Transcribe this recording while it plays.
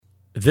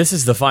This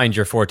is the Find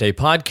Your Forte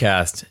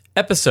podcast,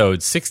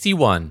 episode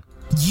 61.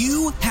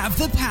 You have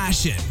the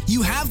passion.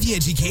 You have the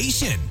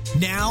education.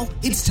 Now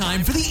it's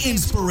time for the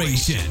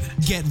inspiration.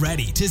 Get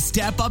ready to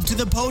step up to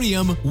the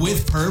podium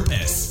with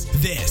purpose.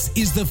 This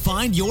is the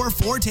Find Your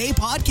Forte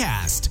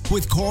podcast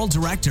with choral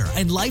director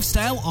and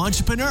lifestyle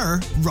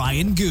entrepreneur,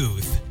 Ryan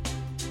Guth.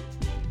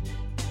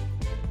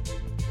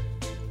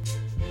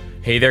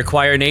 Hey there,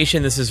 Choir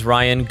Nation. This is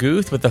Ryan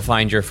Guth with the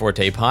Find Your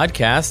Forte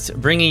podcast,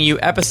 bringing you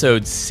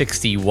episode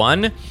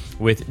 61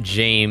 with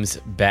James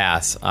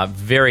Bass. I'm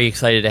very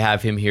excited to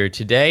have him here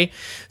today.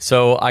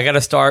 So I got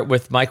to start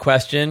with my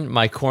question,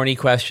 my corny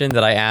question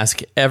that I ask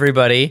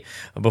everybody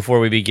before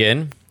we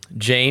begin.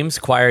 James,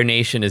 Choir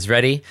Nation is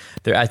ready.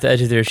 They're at the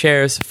edge of their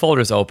chairs,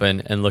 folders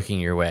open, and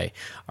looking your way.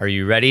 Are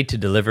you ready to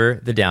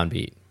deliver the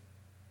downbeat?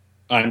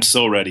 I'm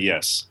so ready,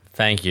 yes.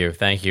 Thank you.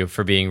 Thank you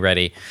for being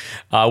ready.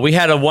 We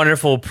had a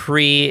wonderful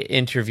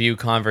pre-interview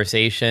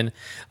conversation.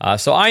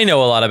 So I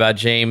know a lot about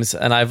James,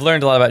 and I've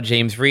learned a lot about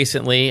James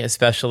recently,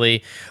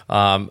 especially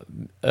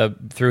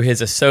through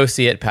his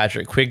associate,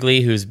 Patrick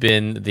Quigley, who's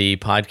been the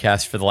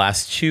podcast for the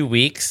last 2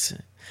 weeks.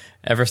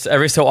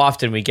 Every so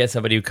often, we get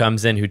somebody who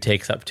comes in who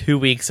takes up 2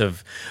 weeks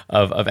of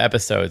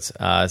episodes.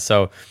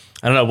 So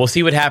I don't know. We'll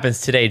see what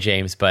happens today,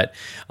 James. But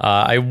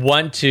I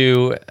want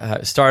to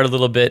start a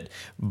little bit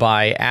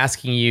by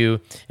asking you,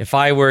 if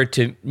I were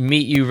to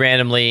meet you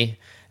randomly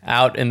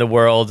out in the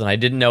world and I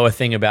didn't know a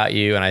thing about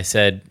you, and I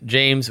said,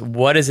 James,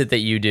 what is it that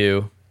you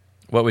do?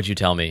 What would you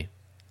tell me?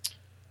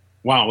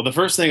 Wow. Well, the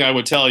first thing I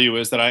would tell you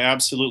is that I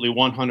absolutely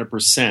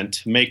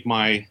 100% make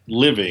my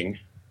living,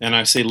 and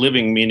I say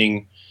living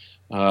meaning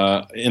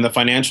in the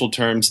financial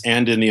terms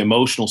and in the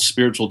emotional,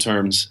 spiritual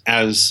terms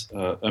as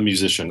a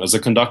musician, as a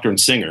conductor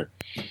and singer.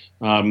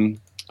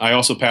 I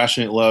also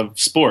passionately love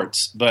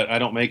sports, but I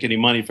don't make any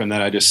money from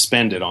that. I just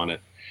spend it on it.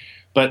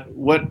 But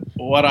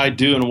what I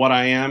do and what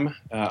I am,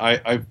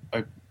 I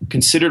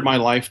considered my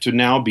life to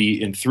now be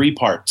in three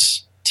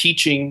parts: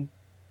 teaching,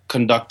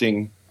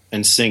 conducting,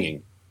 and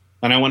singing.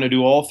 And I want to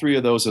do all three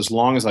of those as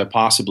long as I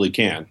possibly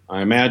can.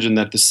 I imagine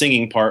that the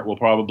singing part will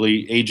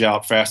probably age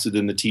out faster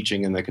than the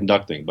teaching and the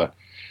conducting, but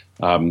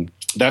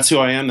that's who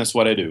I am. That's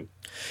what I do.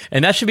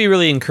 And that should be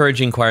really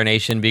encouraging, Choir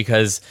Nation,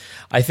 because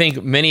I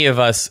think many of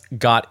us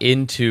got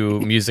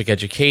into music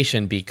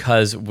education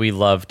because we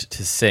loved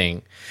to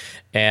sing.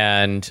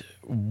 And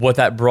what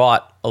that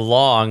brought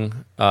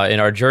along in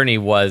our journey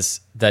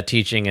was that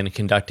teaching and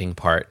conducting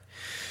part.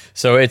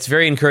 So it's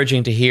very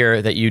encouraging to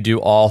hear that you do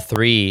all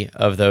three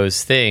of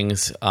those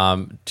things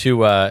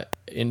to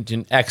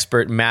an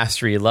expert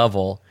mastery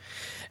level.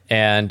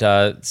 And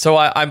so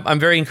I'm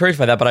very encouraged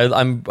by that, but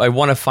I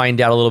want to find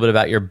out a little bit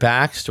about your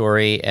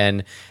backstory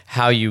and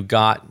how you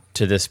got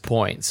to this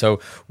point. So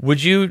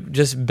would you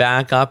just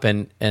back up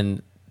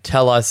and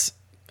tell us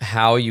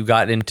how you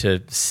got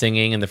into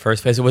singing in the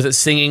first place? Was it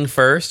singing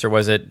first, or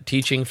was it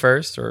teaching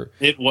first? Or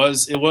it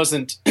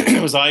wasn't.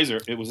 It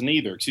was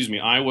neither. Excuse me.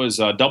 I was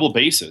a double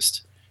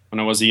bassist when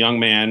I was a young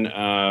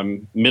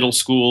man, middle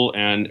school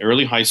and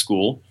early high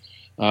school,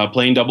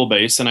 playing double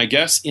bass. And I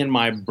guess in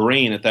my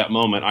brain at that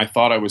moment, I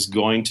thought I was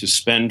going to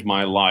spend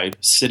my life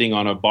sitting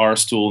on a bar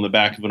stool in the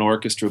back of an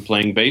orchestra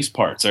playing bass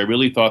parts. I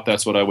really thought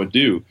that's what I would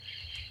do,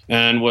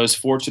 and was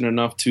fortunate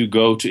enough to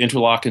go to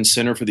Interlochen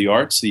Center for the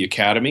Arts, the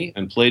Academy,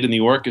 and played in the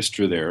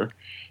orchestra there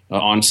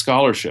on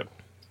scholarship.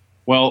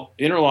 Well,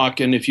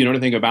 Interlochen, if you know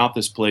anything about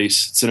this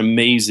place, it's an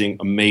amazing,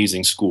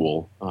 amazing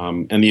school.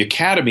 And the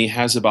Academy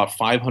has about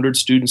 500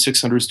 students,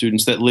 600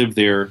 students that live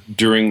there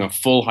during a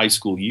full high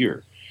school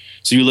year.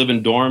 So you live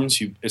in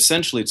dorms.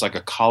 Essentially, it's like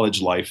a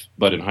college life,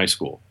 but in high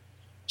school.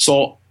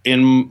 So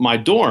in my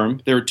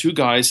dorm, there were two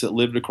guys that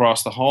lived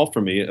across the hall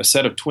from me, a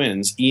set of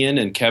twins, Ian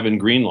and Kevin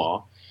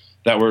Greenlaw,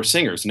 that were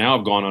singers. Now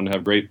have gone on to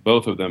have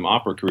both of them,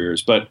 opera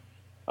careers. But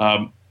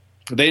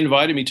they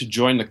invited me to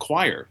join the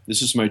choir.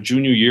 This is my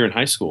junior year in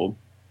high school,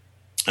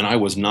 and I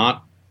was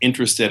not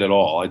interested at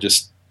all. I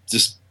just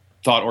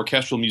thought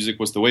orchestral music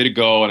was the way to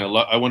go, and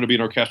I wanted to be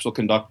an orchestral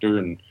conductor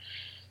and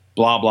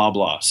blah, blah,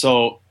 blah.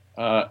 So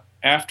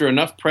after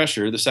enough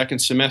pressure, the second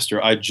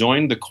semester, I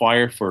joined the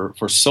choir for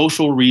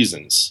social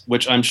reasons,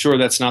 which I'm sure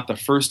that's not the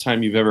first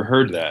time you've ever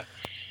heard that.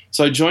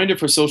 So I joined it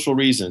for social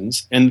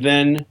reasons, and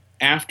then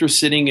after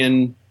sitting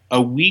in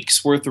a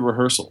week's worth of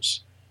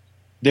rehearsals,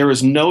 there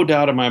is no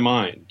doubt in my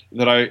mind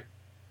that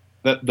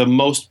the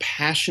most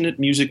passionate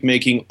music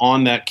making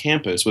on that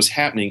campus was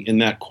happening in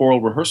that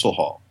choral rehearsal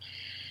hall.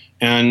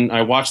 And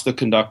I watched the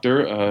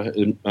conductor,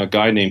 a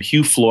guy named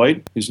Hugh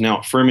Floyd, who's now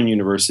at Furman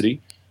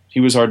University. He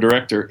was our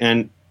director.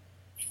 And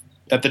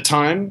at the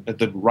time, at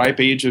the ripe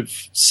age of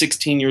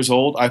 16 years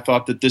old, I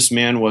thought that this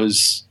man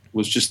was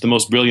just the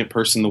most brilliant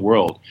person in the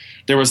world.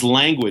 There was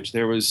language,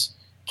 there was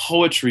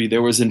poetry,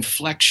 there was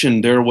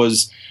inflection, there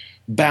was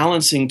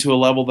balancing to a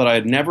level that I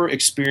had never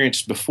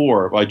experienced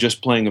before by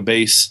just playing a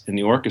bass in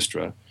the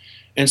orchestra.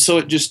 And so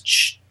it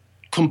just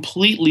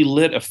completely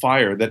lit a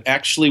fire that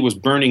actually was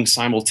burning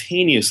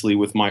simultaneously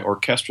with my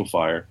orchestral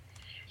fire.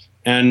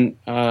 and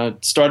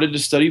started to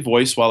study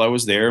voice while I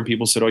was there. And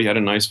people said, "Oh, you had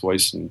a nice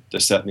voice," and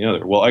this, that, and the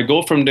other. Well, I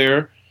go from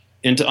there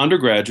into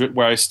undergraduate,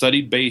 where I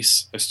studied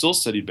bass. I still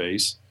studied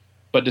bass,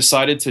 but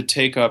decided to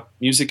take up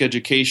music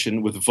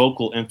education with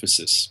vocal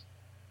emphasis.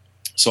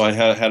 So I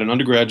had an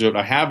undergraduate.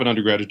 I have an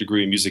undergraduate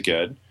degree in music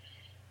ed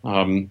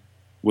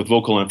with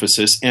vocal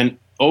emphasis. And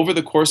over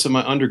the course of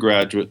my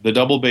undergraduate, the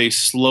double bass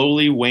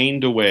slowly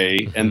waned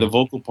away, and the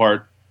vocal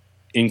part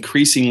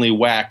increasingly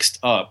waxed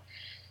up,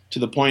 to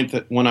the point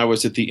that when I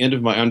was at the end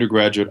of my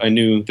undergraduate, I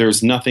knew there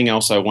was nothing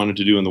else I wanted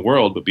to do in the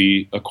world but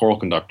be a choral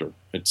conductor.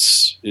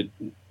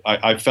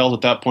 I felt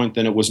at that point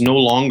that it was no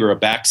longer a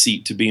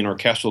backseat to being an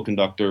orchestral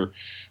conductor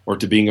or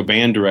to being a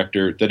band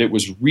director, that it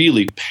was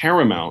really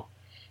paramount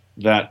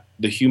that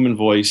the human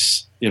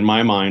voice, in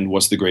my mind,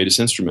 was the greatest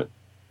instrument.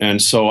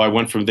 And so I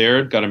went from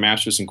there, got a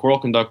master's in choral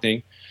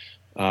conducting,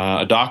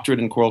 a doctorate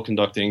in choral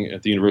conducting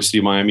at the University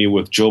of Miami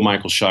with Joe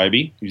Michael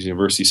Scheibe. He's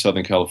University of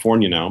Southern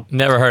California now.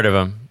 Never heard of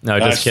him. No,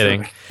 just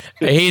kidding.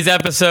 He's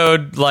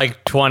episode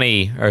like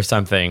 20 or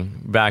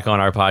something back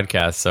on our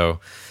podcast. So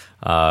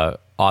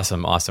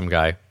awesome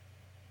guy.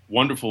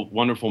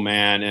 Wonderful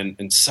man,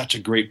 and such a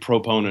great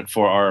proponent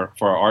for our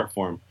art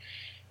form.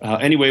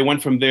 Anyway,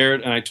 went from there,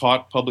 and I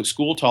taught public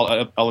school,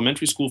 taught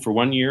elementary school for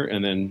 1 year,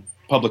 and then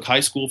public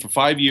high school for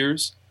 5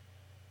 years.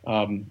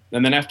 And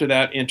then after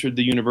that, entered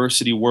the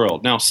university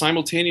world. Now,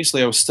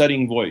 simultaneously, I was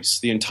studying voice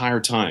the entire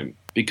time,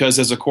 because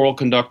as a choral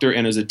conductor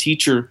and as a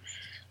teacher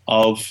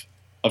of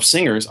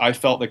singers, I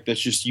felt like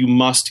that's just, you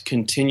must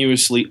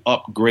continuously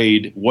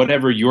upgrade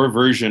whatever your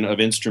version of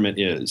instrument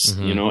is,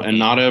 and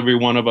not every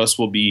one of us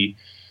will be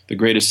the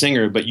greatest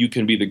singer, but you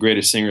can be the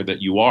greatest singer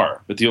that you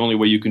are. But the only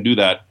way you can do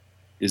that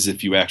is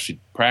if you actually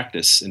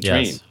practice and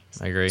train. Yes,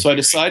 I agree. So I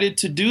decided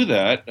to do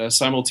that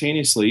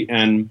simultaneously,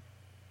 and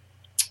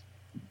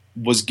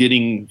was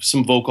getting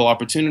some vocal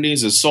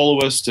opportunities as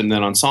soloist and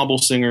then ensemble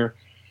singer.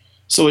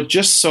 So it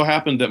just so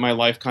happened that my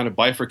life kind of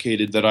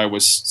bifurcated, that I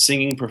was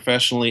singing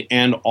professionally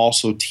and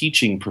also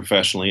teaching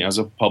professionally as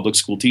a public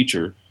school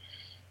teacher.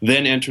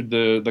 Then entered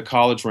the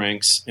college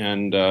ranks,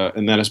 and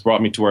that has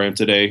brought me to where I am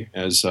today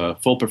as a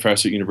full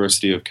professor at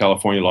University of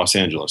California, Los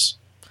Angeles.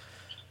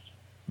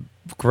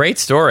 Great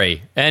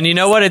story. And you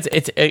know what?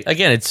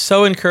 It's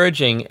so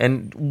encouraging.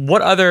 And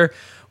what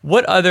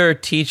other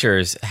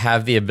teachers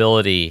have the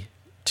ability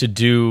to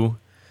do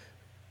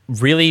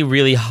really,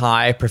 really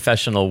high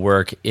professional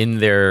work in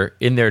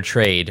their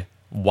trade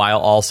while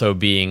also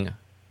being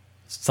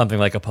something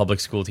like a public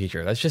school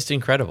teacher? That's just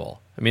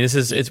incredible. I mean,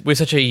 we're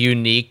such a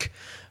unique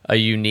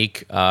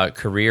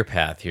career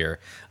path here.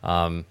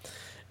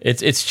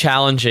 It's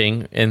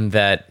challenging in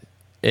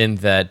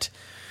that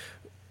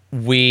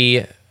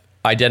we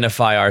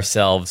identify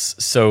ourselves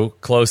so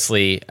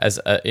closely as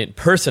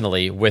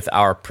personally with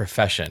our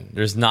profession.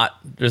 There's not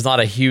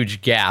a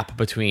huge gap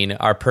between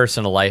our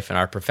personal life and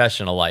our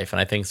professional life, and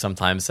I think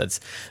sometimes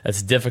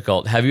that's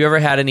difficult. Have you ever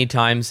had any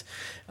times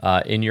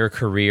in your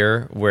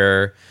career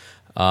where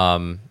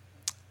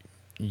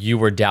you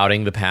were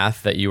doubting the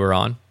path that you were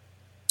on?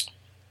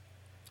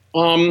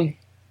 To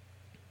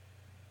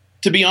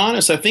be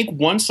honest, I think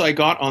once I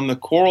got on the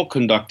choral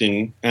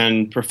conducting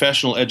and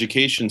professional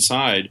education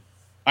side,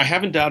 I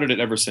haven't doubted it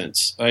ever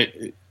since.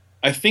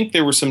 I think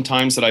there were some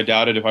times that I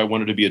doubted if I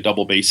wanted to be a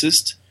double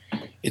bassist.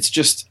 It's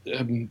just,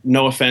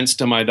 no offense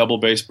to my double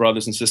bass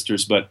brothers and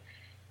sisters, but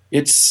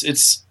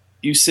it's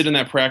you sit in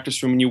that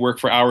practice room and you work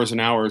for hours and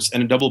hours,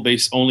 and a double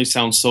bass only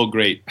sounds so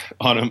great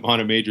on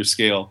a major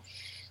scale.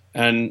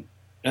 And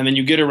then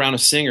you get around a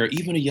singer,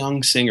 even a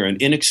young singer, an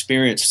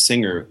inexperienced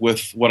singer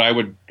with what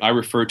I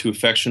refer to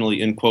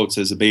affectionately in quotes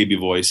as a baby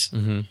voice.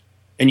 Mm-hmm.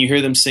 And you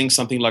hear them sing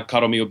something like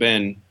Caro Mio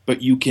Ben,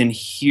 but you can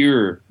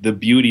hear the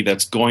beauty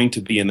that's going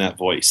to be in that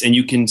voice, and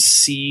you can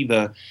see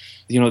the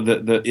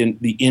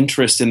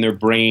interest in their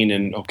brain,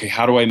 and okay,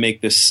 how do I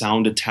make this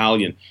sound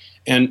Italian?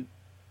 And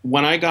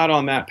when I got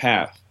on that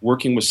path,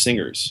 working with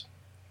singers,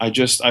 I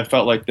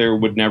felt like there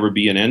would never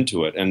be an end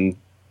to it, and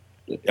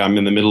I'm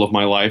in the middle of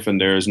my life,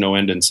 and there is no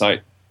end in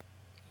sight.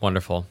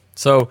 Wonderful.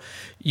 So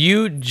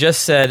you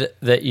just said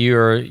that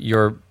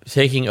you're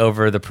taking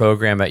over the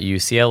program at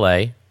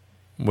UCLA,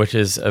 which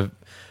is a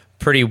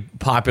pretty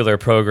popular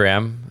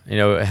program. You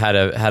know, it had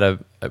a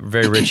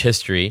very rich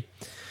history.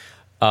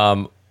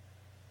 What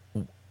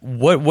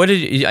did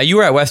you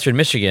were at Western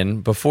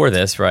Michigan before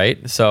this,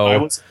 right? So I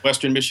was at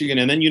Western Michigan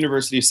and then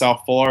University of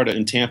South Florida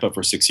in Tampa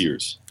for 6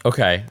 years.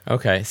 Okay.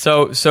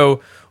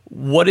 So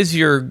what is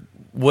your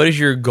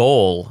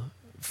goal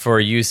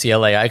for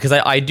UCLA? Because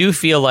I do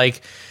feel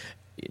like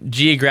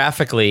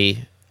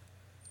geographically,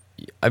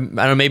 I don't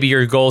know, maybe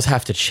your goals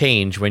have to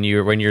change when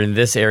you're in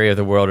this area of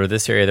the world or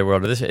this area of the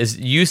world. Or this is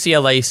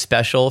UCLA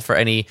special for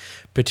any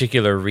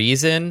particular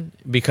reason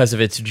because of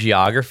its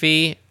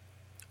geography,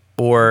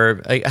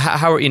 or like,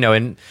 how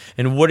and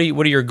what are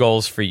your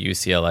goals for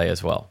UCLA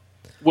as well?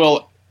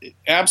 Well,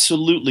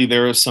 absolutely,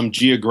 there are some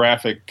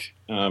geographic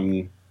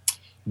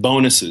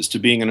bonuses to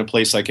being in a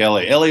place like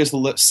LA. LA is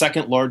the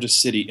second largest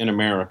city in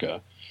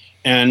America,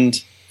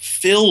 and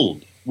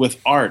filled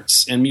with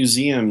arts and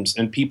museums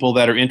and people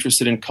that are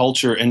interested in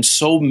culture, and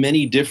so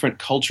many different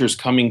cultures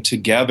coming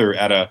together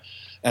at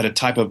a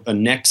type of a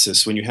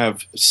nexus, when you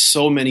have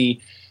so many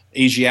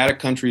Asiatic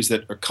countries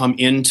that are come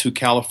into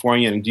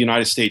California and the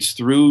United States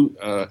through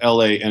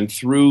LA and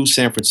through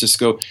San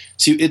Francisco.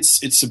 So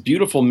it's a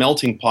beautiful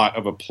melting pot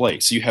of a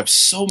place. So you have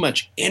so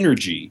much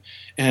energy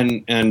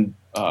and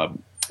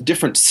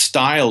different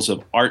styles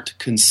of art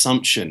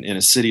consumption in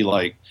a city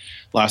like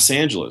Los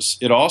Angeles.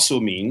 It also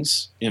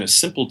means, in a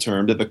simple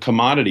term, that the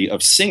commodity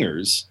of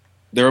singers,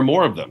 there are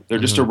more of them. They're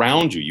just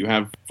around you. You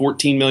have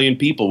 14 million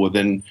people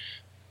within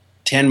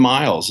 10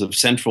 miles of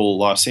central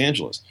Los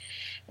Angeles.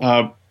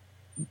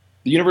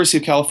 The University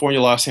of California,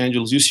 Los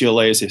Angeles,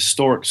 UCLA, is a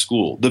historic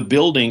school. The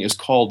building is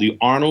called the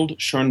Arnold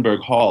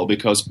Schoenberg Hall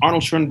because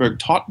Arnold Schoenberg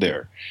taught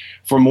there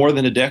for more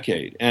than a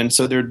decade. And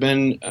so there had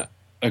been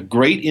a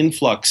great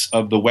influx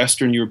of the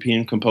Western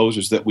European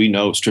composers that we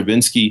know.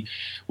 Stravinsky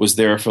was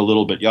there for a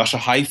little bit. Jascha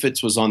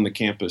Heifetz was on the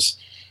campus.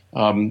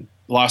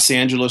 Los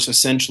Angeles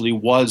essentially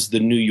was the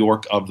New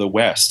York of the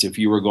West. If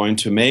you were going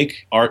to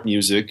make art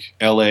music,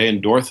 LA and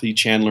Dorothy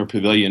Chandler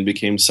Pavilion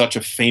became such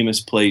a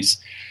famous place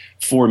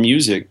for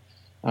music.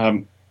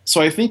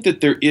 So I think that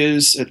there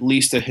is at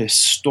least a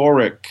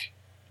historic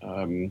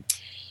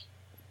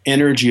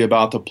energy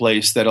about the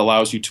place that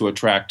allows you to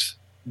attract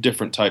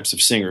different types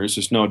of singers.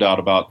 There's no doubt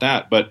about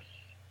that. But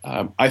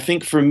I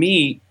think for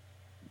me,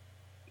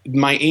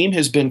 my aim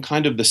has been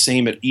kind of the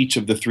same at each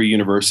of the three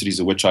universities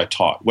at which I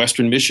taught.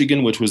 Western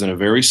Michigan, which was in a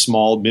very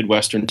small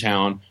Midwestern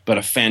town, but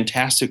a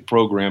fantastic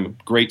program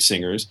of great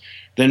singers.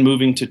 Then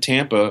moving to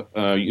Tampa,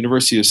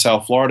 University of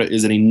South Florida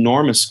is an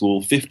enormous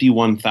school,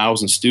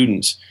 51,000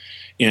 students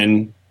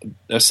in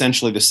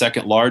essentially the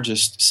second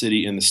largest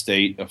city in the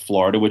state of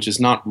Florida, which is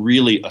not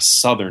really a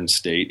southern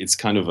state. It's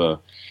kind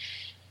of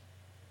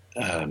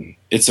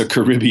it's a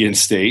Caribbean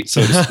state.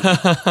 So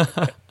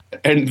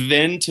and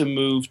then to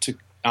move to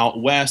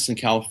out west in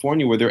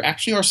California, where there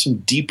actually are some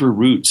deeper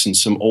roots and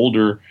some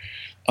older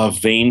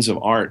veins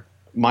of art.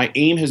 My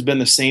aim has been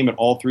the same at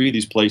all three of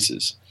these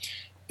places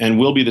and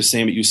will be the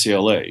same at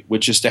UCLA,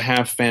 which is to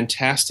have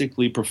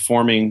fantastically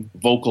performing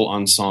vocal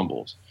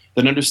ensembles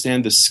that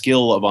understand the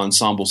skill of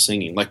ensemble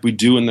singing, like we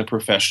do in the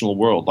professional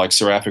world, like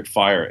Seraphic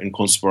Fire and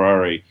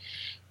Conspirare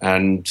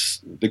and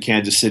the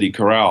Kansas City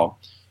Chorale.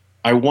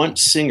 I want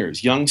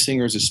singers, young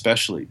singers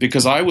especially,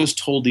 because I was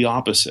told the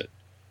opposite,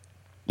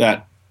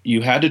 that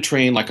you had to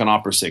train like an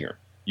opera singer.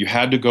 You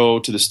had to go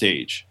to the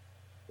stage.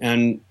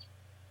 And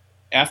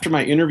after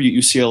my interview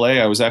at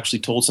UCLA, I was actually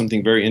told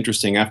something very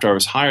interesting. After I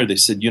was hired, they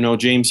said,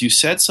 James, you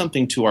said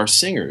something to our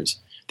singers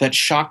that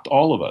shocked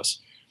all of us.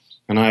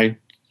 And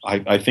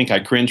I think I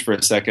cringed for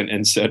a second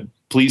and said,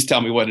 please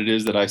tell me what it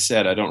is that I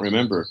said. I don't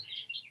remember.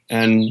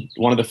 And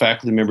one of the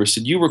faculty members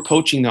said, you were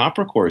coaching the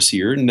opera course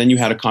here, and then you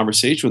had a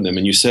conversation with them,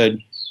 and you said,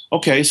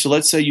 okay, so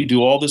let's say you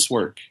do all this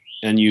work,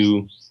 and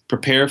you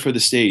prepare for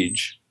the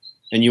stage,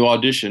 and you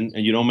audition,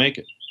 and you don't make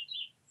it.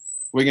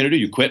 What are you going to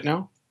do? You quit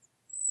now?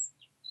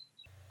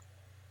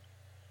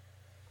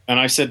 And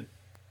I said,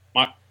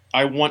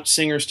 I want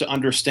singers to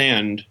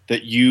understand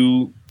that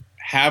you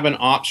have an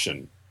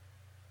option,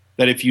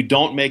 that if you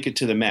don't make it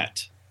to the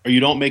Met, or you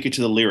don't make it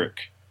to the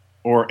Lyric,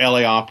 or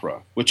LA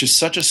Opera, which is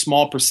such a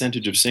small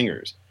percentage of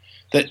singers,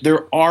 that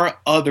there are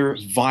other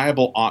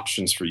viable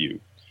options for you.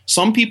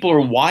 Some people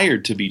are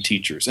wired to be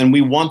teachers, and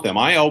we want them.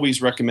 I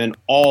always recommend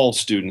all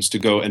students to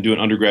go and do an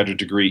undergraduate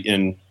degree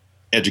in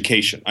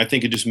education. I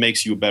think it just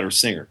makes you a better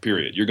singer,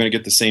 period. You're going to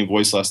get the same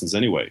voice lessons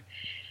anyway.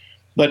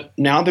 But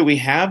now that we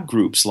have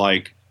groups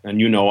like,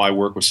 and I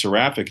work with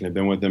Seraphic and have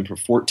been with them for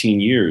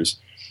 14 years,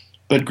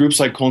 but groups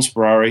like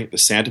Conspirare, the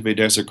Santa Fe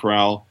Desert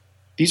Chorale,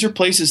 these are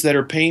places that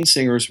are paying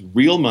singers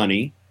real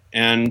money,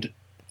 and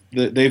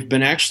they've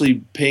been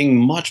actually paying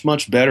much,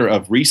 much better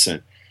of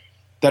recent,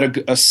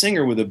 that a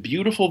singer with a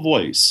beautiful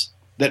voice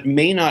that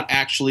may not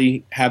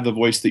actually have the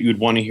voice that you'd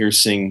want to hear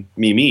sing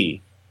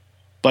Me,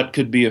 but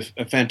could be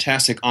a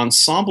fantastic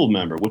ensemble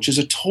member, which is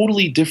a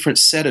totally different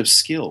set of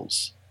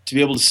skills to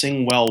be able to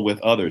sing well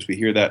with others. We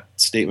hear that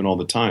statement all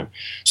the time.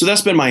 So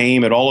that's been my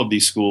aim at all of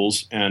these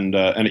schools, and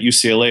at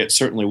UCLA it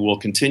certainly will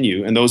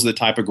continue. And those are the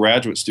type of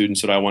graduate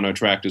students that I want to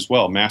attract as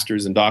well,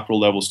 master's and doctoral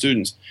level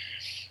students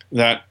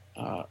that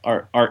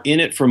are in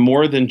it for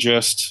more than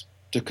just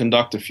to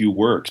conduct a few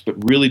works, but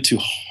really to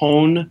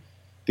hone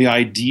the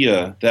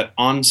idea that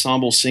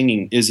ensemble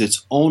singing is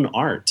its own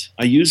art.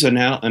 I use an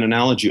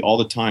analogy all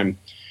the time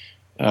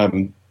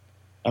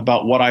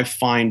about what I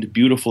find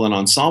beautiful in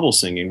ensemble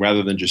singing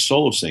rather than just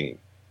solo singing.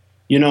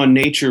 In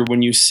nature,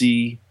 when you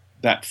see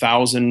that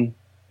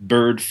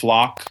 1,000-bird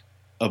flock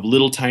of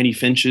little tiny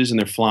finches and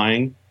they're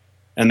flying,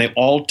 and they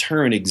all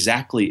turn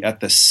exactly at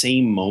the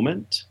same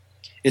moment,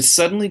 it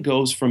suddenly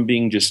goes from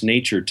being just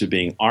nature to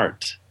being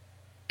art.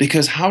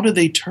 Because how do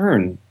they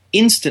turn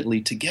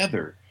instantly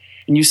together?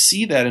 And you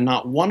see that, and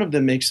not one of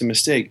them makes a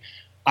mistake.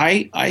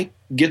 I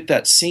get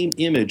that same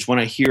image when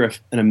I hear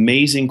an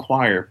amazing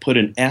choir put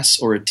an S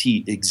or a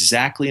T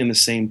exactly in the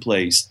same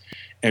place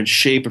and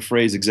shape a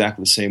phrase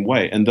exactly the same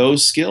way. And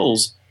those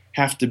skills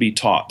have to be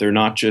taught. They're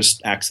not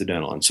just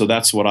accidental. And so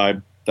that's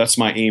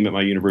my aim at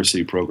my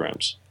university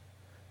programs.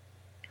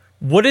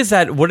 What is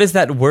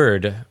that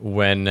word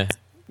when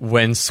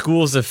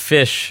schools of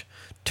fish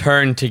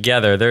turn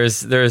together?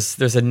 There's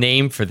a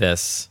name for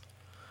this.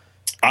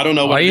 I don't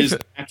know what it is in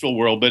the natural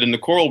world, but in the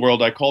choral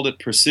world, I called it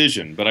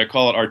precision, but I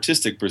call it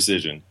artistic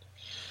precision.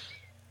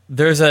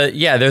 There's an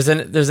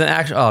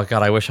actual. Oh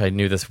God, I wish I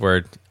knew this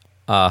word.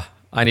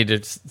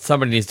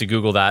 Somebody needs to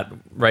Google that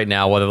right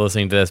now while they're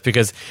listening to this,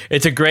 because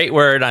it's a great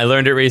word. I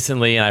learned it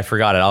recently and I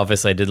forgot it.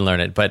 Obviously, I didn't learn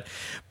it, but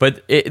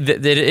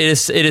it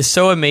is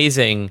so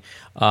amazing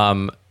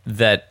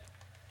that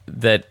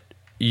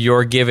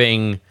you're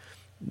giving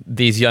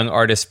these young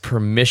artists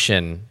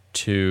permission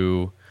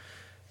to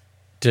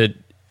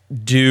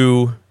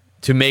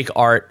make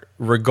art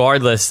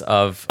regardless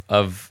of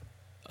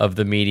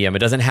the medium. It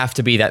doesn't have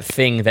to be that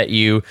thing that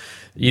you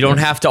don't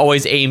have to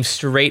always aim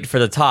straight for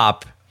the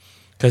top,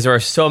 because there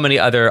are so many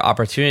other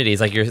opportunities.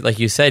 Like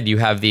you said, you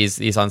have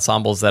these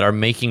ensembles that are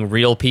making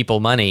real people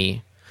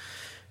money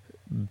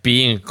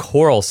being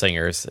choral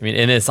singers. I mean,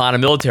 and it's not a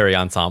military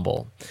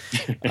ensemble.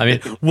 I mean,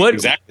 what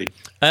exactly?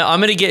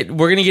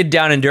 We're gonna get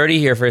down and dirty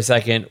here for a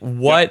second.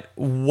 What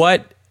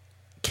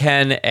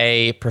can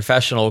a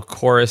professional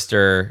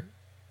chorister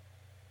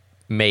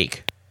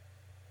make?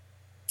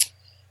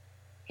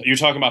 You're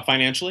talking about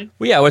financially?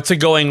 Well, yeah. What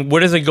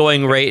is a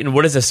going rate, and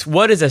what does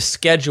a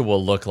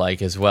schedule look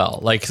like as well?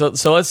 Like,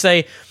 so let's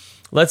say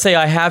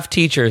I have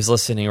teachers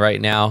listening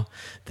right now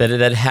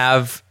that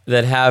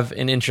have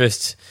an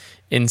interest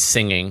in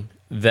singing,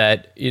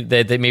 that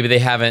maybe they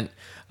haven't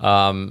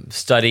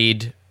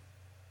studied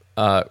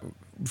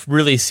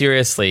really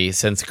seriously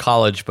since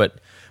college, but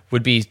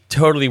would be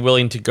totally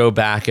willing to go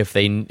back if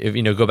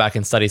go back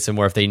and study some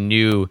more if they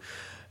knew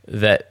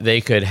that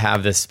they could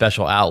have this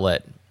special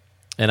outlet.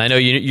 And I know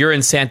you're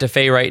in Santa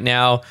Fe right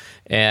now,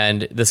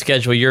 and the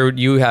schedule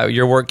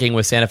you're working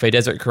with Santa Fe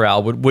Desert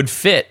Chorale would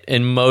fit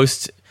in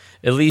most,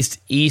 at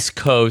least East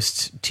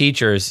Coast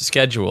teachers'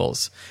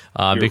 schedules,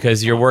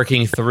 because you're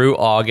working through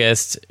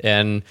August,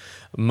 and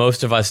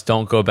most of us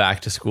don't go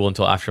back to school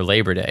until after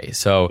Labor Day.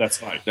 So that's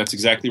right. That's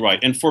exactly right.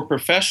 And for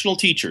professional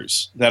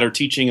teachers that are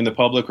teaching in the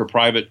public or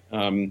private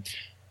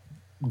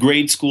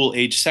grade school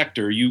age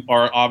sector, you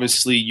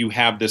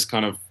have this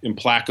kind of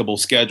implacable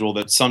schedule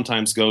that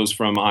sometimes goes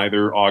from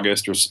either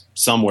August or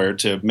somewhere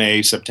to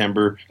May,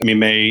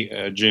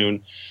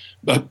 June.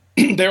 But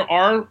there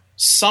are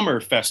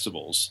summer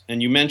festivals,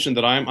 and you mentioned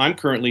that I'm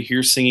currently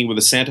here singing with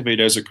the Santa Fe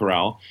Desert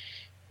Chorale.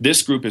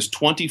 This group is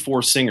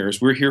 24 singers.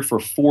 We're here for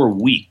 4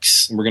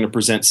 weeks, and we're going to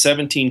present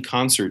 17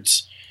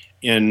 concerts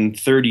in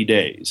 30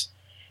 days.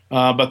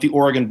 But the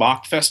Oregon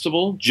Bach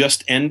Festival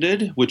just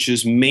ended, which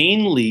is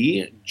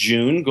mainly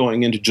June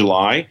going into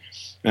July,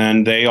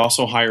 and they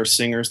also hire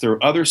singers. There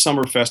are other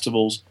summer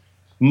festivals.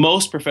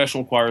 Most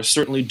professional choirs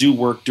certainly do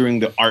work during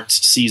the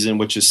arts season,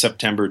 which is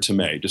September to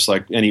May, just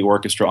like any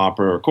orchestra,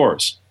 opera, or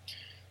chorus.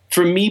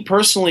 For me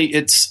personally,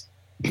 it's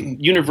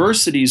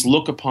universities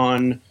look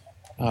upon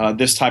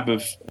this type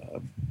of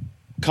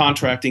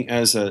contracting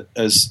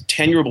as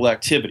tenurable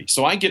activity.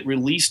 So I get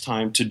release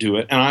time to do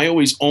it, and I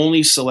always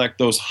only select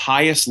those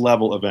highest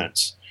level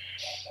events.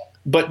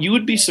 But you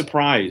would be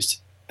surprised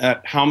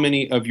at how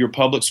many of your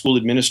public school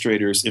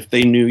administrators, if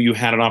they knew you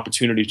had an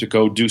opportunity to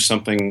go do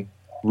something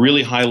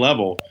really high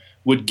level,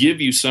 would give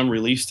you some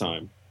release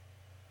time.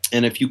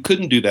 And if you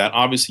couldn't do that,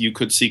 obviously you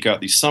could seek out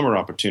these summer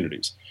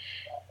opportunities.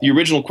 The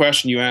original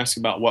question you asked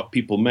about what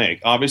people make,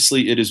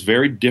 obviously it is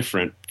very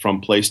different from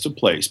place to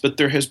place, but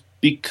there has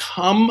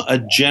become a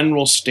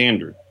general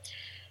standard.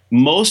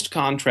 Most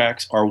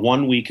contracts are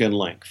 1 week in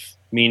length,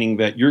 meaning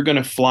that you're going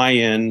to fly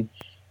in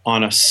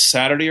on a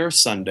Saturday or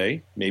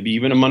Sunday, maybe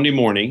even a Monday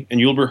morning,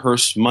 and you'll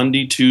rehearse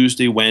Monday,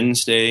 Tuesday,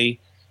 Wednesday,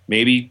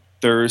 maybe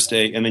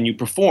Thursday, and then you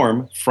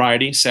perform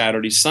Friday,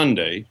 Saturday,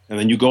 Sunday, and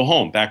then you go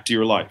home, back to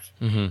your life.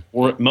 Mm-hmm.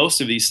 Or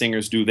most of these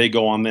singers do, they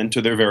go on then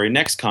to their very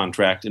next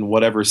contract in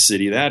whatever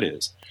city that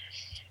is.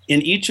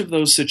 In each of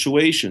those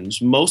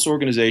situations, most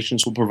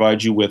organizations will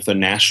provide you with a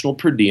national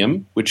per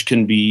diem, which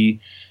can be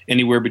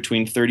anywhere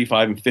between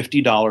 $35 and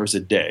 $50 a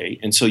day,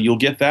 and so you'll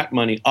get that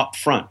money up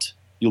front.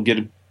 You'll get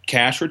a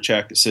cash or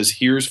check that says,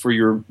 here's for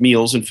your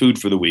meals and food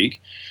for the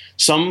week.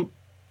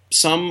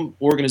 Some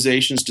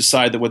organizations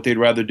decide that what they'd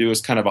rather do is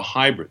kind of a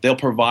hybrid. They'll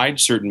provide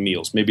certain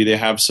meals. Maybe they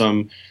have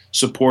some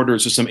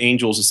supporters or some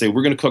angels that say,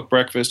 we're going to cook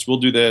breakfast, we'll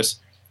do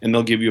this, and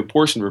they'll give you a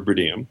portion of a per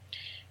diem.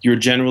 You're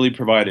generally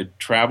provided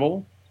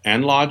travel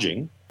and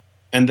lodging,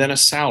 and then a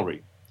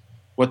salary.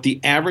 What the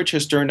average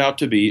has turned out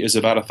to be is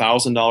about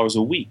 $1,000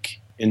 a week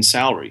in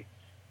salary,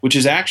 which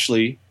is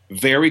actually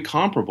very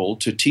comparable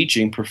to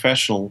teaching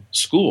professional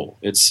school.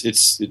 It's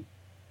a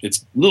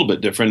little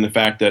bit different in the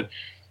fact that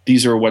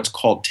these are what's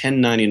called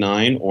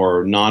 1099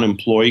 or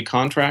non-employee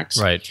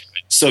contracts. Right.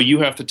 So you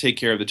have to take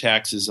care of the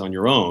taxes on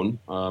your own,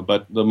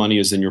 but the money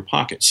is in your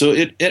pocket. So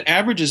it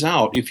averages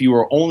out, if you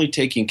are only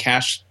taking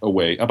cash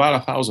away,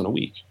 about $1,000 a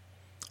week.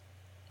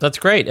 That's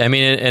great. I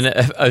mean, and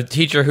a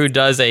teacher who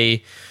does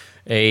a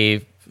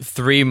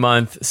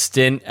 3-month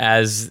stint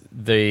as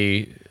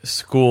the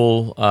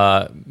school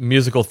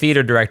musical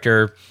theater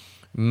director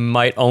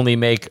might only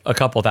make a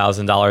couple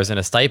 $1,000s in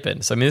a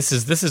stipend. So I mean, this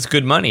is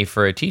good money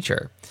for a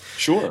teacher.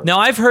 Sure. Now,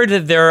 I've heard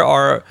that there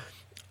are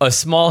a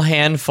small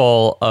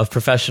handful of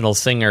professional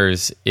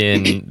singers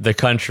in the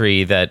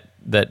country that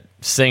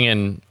sing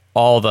in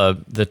all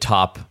the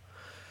top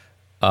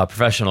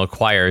professional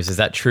choirs. Is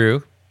that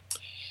true?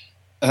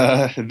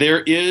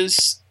 There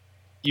is.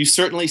 You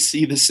certainly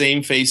see the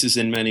same faces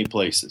in many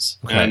places,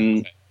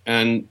 Okay.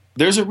 and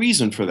there's a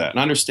reason for that, and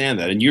understand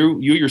that. And you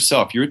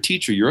yourself, you're a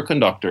teacher, you're a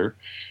conductor.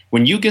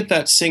 When you get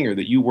that singer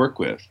that you work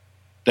with,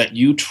 that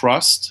you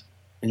trust,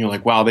 and you're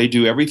like, wow, they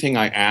do everything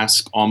I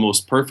ask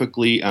almost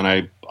perfectly,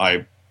 and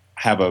I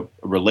have a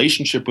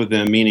relationship with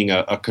them, meaning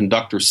a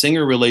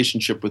conductor-singer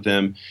relationship with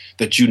them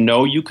that you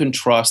know you can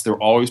trust. They're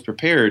always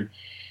prepared.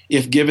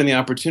 If given the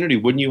opportunity,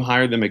 wouldn't you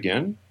hire them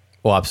again?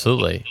 Well,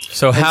 absolutely.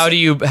 So how do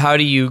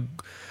you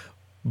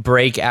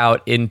break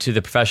out into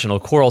the professional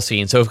choral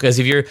scene? So because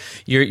if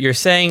you're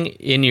saying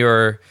in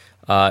your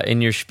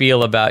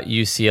spiel about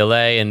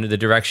UCLA and the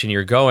direction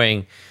you're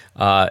going,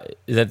 that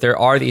there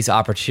are these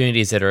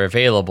opportunities that are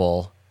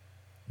available,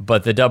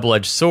 but the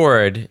double-edged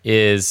sword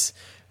is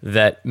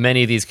that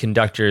many of these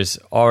conductors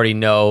already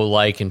know,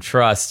 like, and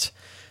trust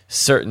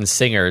certain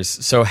singers.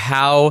 So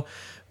how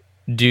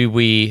do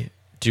we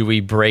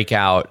break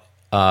out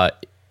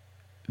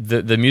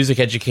the music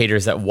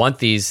educators that want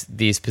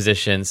these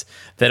positions,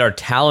 that are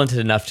talented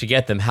enough to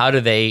get them? How do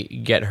they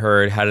get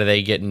heard? How do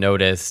they get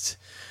noticed?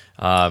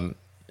 And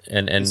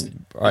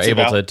are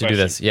able to do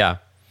this? Yeah.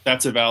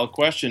 That's a valid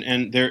question.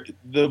 And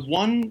the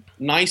one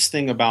nice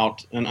thing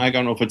about, and I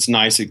don't know if it's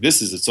nice,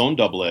 this is its own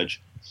double edge,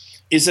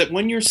 is that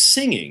when you're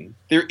singing,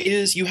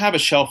 you have a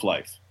shelf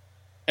life.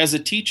 As a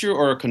teacher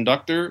or a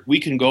conductor, we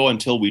can go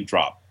until we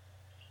drop.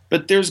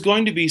 But there's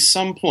going to be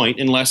some point,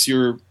 unless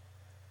you're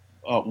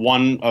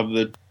one of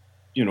the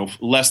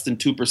less than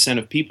 2%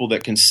 of people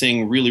that can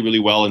sing really, really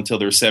well until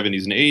their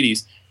 70s and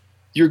 80s,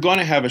 you're going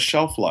to have a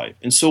shelf life.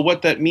 And so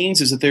what that means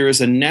is that there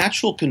is a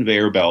natural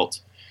conveyor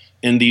belt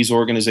in these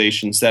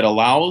organizations that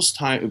allows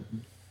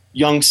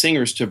young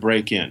singers to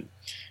break in.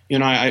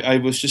 I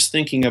was just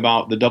thinking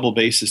about the double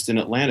bassist in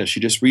Atlanta.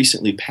 She just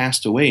recently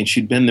passed away, and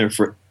she'd been there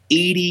for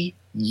 80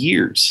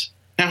 years.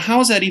 Now, how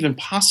is that even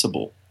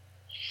possible?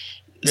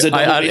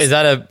 I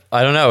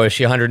don't know. Is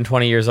she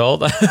 120 years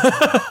old?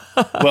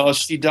 Well,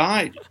 she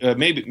died.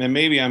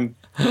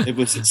 It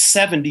was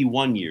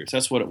 71 years.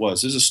 That's what it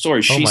was. There's a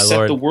story. She set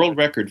Lord. the world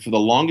record for the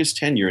longest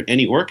tenure in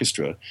any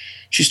orchestra.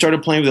 She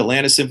started playing with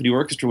Atlanta Symphony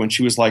Orchestra when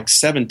she was like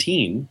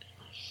 17.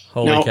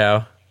 Holy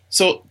cow.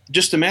 So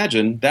just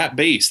imagine that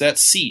bass, that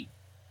seat.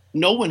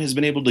 No one has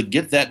been able to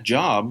get that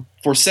job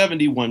for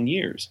 71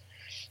 years.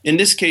 In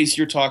this case,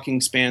 you're talking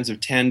spans of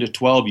 10 to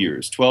 12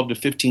 years, 12 to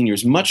 15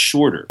 years, much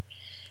shorter.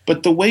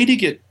 But the way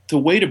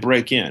to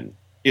break in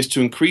is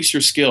to increase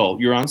your skill,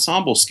 your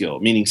ensemble skill,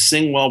 meaning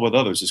sing well with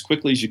others as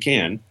quickly as you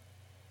can.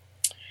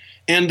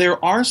 And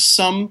there are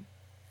some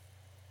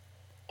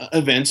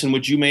events in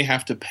which you may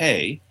have to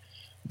pay,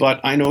 but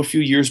I know a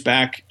few years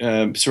back,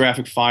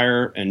 Seraphic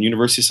Fire and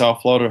University of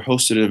South Florida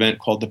hosted an event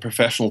called the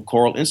Professional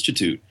Choral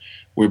Institute.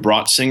 We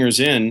brought singers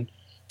in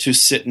to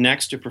sit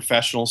next to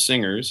professional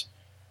singers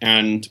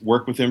and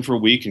work with them for a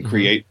week and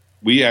create.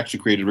 We actually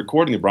created a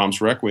recording of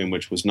Brahms' Requiem,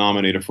 which was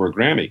nominated for a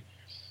Grammy.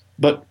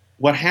 But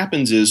what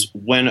happens is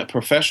when a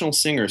professional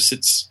singer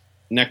sits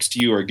next to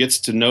you or gets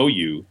to know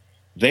you,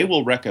 they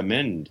will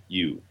recommend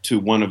you to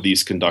one of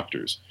these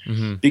conductors.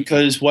 Mm-hmm.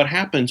 Because what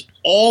happens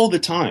all the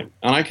time,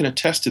 and I can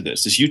attest to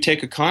this, is you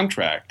take a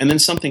contract and then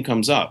something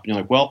comes up. You're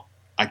like, well,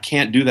 I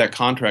can't do that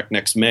contract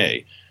next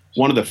May.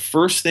 One of the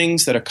first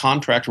things that a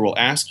contractor will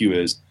ask you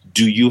is,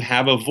 do you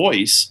have a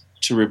voice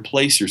to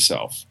replace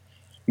yourself?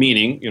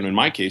 Meaning, in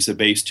my case, a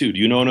bass two. Do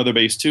you know another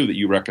bass two that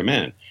you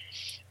recommend?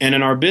 And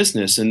in our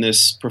business, in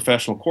this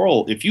professional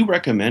choral, if you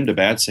recommend a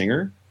bad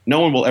singer, no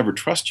one will ever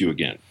trust you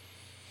again.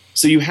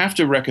 So you have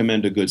to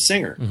recommend a good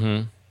singer.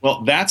 Mm-hmm.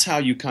 Well, that's how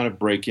you kind of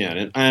break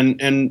in.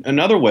 And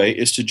another way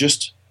is to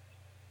just,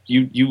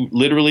 you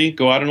literally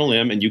go out on a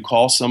limb and you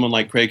call someone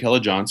like Craig Hella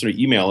Johnson or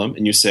email him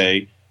and you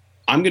say,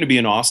 I'm going to be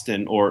in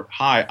Austin, or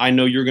hi, I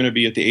know you're going to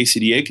be at the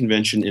ACDA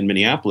convention in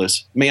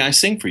Minneapolis. May I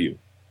sing for you?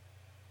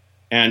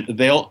 And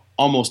they'll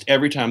almost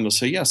every time they'll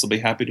say, yes, I'll be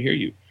happy to hear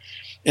you.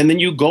 And then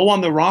you go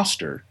on the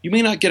roster. You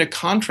may not get a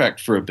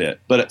contract for a bit,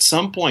 but at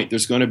some point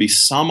there's going to be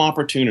some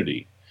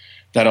opportunity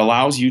that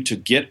allows you to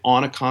get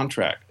on a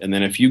contract. And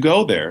then if you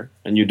go there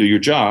and you do your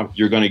job,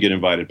 you're going to get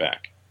invited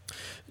back.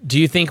 Do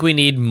you think we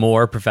need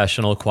more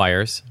professional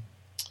choirs?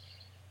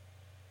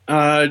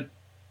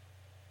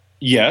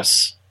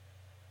 Yes,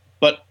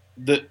 but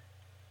the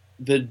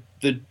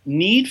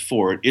need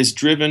for it is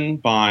driven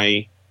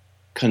by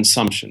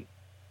consumption.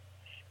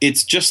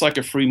 It's just like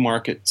a free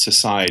market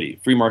society,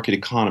 free market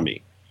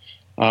economy.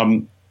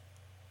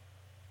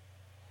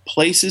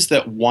 Places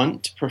that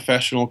want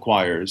professional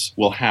choirs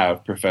will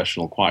have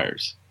professional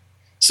choirs.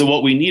 So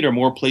what we need are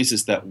more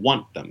places that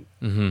want them.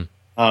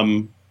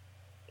 Mm-hmm.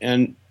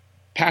 And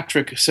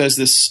Patrick says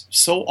this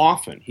so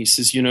often. He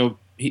says,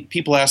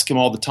 people ask him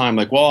all the time,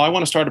 like, well, I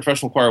want to start a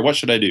professional choir. What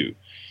should I do?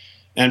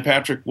 And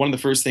Patrick, one of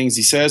the first things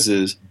he says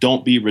is,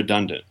 don't be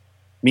redundant,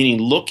 meaning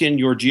look in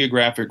your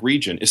geographic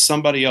region. Is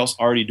somebody else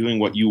already doing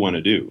what you want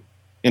to do?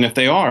 And if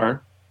they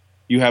are,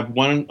 you have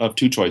one of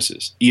two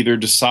choices. Either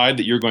decide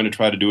that you're going to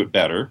try to do it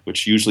better,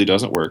 which usually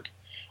doesn't work,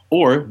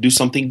 or do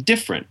something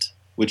different,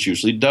 which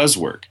usually does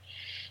work.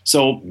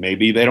 So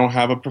maybe they don't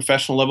have a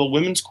professional level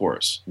women's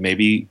chorus.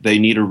 Maybe they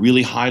need a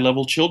really high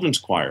level children's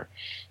choir.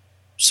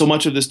 So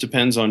much of this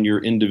depends on your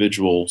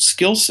individual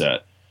skill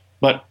set.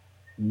 But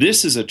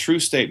this is a true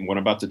statement, what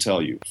I'm about to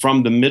tell you.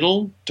 From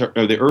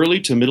the early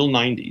to middle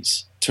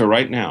 90s to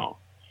right now,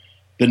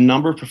 the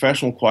number of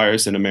professional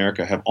choirs in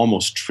America have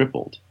almost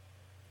tripled.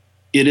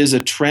 It is a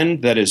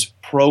trend that is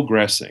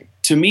progressing.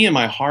 To me, in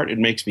my heart, it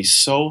makes me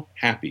so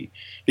happy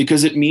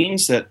because it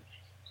means that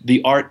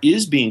the art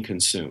is being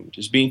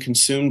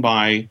consumed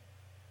by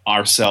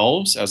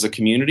ourselves as a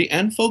community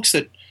and folks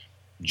that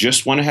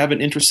just want to have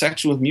an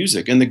intersection with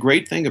music. And the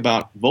great thing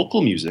about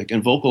vocal music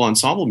and vocal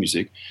ensemble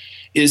music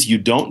is you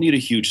don't need a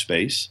huge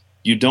space.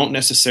 You don't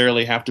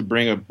necessarily have to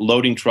bring a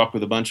loading truck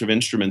with a bunch of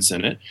instruments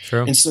in it.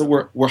 True. And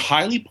so we're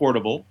highly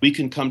portable. We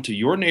can come to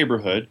your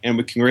neighborhood and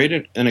we can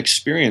create an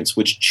experience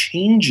which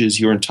changes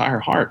your entire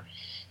heart.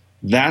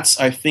 That's,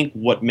 I think,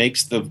 what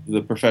makes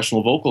the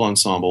professional vocal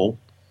ensemble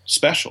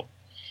special.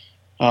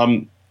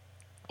 And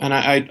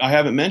I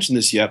haven't mentioned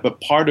this yet,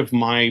 but part of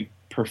my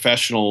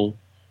professional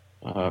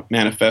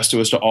manifesto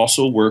is to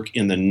also work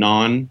in the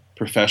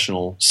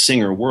non-professional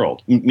singer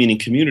world, meaning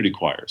community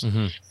choirs.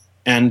 Mm-hmm.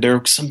 And there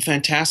are some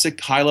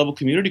fantastic high-level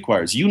community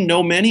choirs. You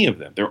know many of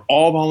them. They're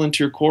all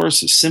volunteer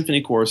choruses,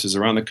 symphony choruses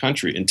around the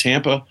country. In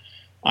Tampa,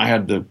 I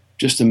had the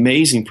just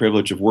amazing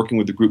privilege of working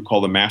with a group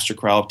called the Master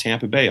Chorale of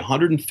Tampa Bay,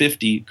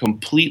 150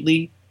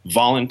 completely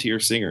volunteer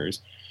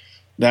singers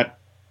that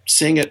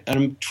sing at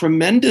a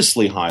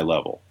tremendously high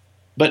level.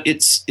 But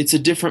it's a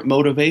different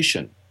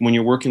motivation when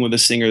you're working with a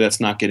singer that's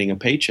not getting a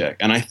paycheck.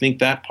 And I think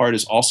that part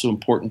is also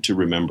important to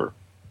remember.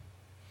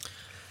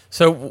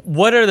 So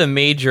what are the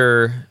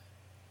major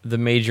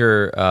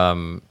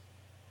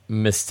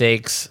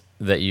mistakes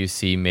that you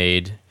see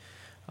made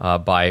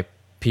by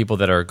people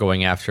that are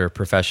going after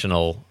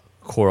professional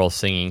choral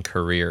singing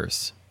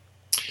careers?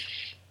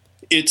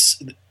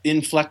 It's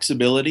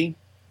inflexibility,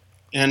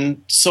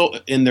 and so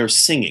in their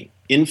singing.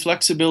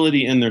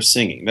 Inflexibility in their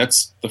singing.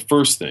 That's the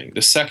first thing.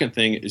 The second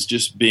thing is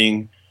just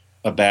being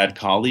a bad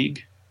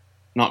colleague,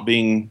 not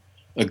being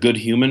a good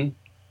human.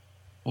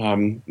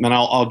 And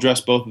I'll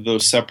address both of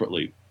those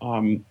separately.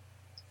 When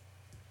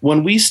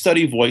we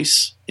study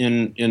voice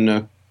in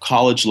a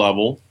college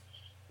level,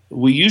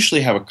 we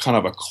usually have a kind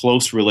of a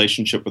close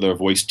relationship with our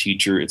voice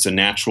teacher. It's a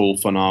natural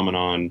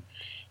phenomenon.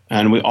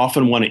 And we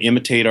often want to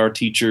imitate our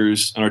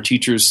teachers, and our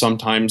teachers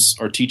sometimes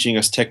are teaching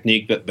us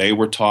technique that they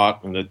were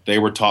taught and that they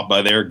were taught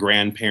by their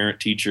grandparent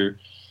teacher.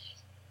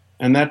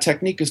 And that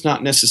technique is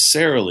not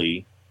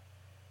necessarily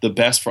the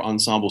best for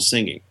ensemble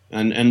singing.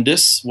 And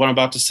this, what I'm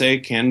about to say,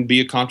 can be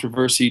a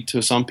controversy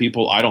to some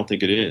people. I don't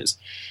think it is.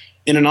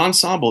 In an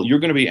ensemble, you're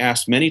going to be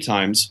asked many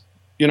times,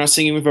 you're not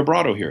singing with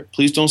vibrato here.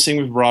 Please don't sing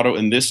with vibrato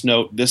in this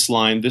note, this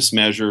line, this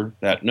measure,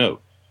 that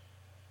note.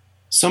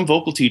 Some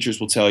vocal teachers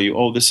will tell you,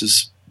 oh, this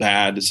is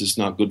bad, this is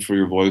not good for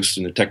your voice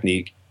and the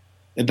technique.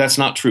 And that's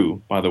not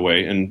true, by the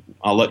way. And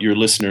I'll let your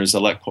listeners,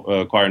 I'll let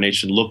Choir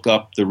Nation look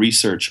up the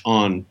research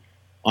on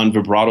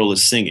vibratoless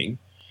singing.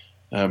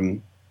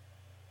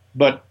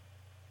 But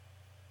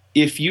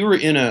if you're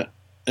in a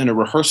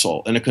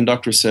rehearsal and a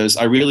conductor says,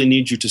 I really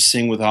need you to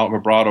sing without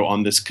vibrato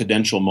on this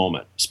cadential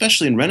moment,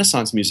 especially in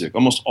Renaissance music,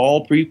 almost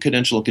all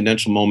pre-cadential and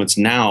cadential moments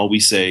now we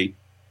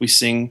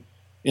sing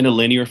in a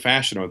linear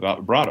fashion or without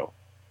vibrato.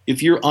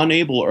 If you're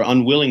unable or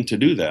unwilling to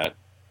do that,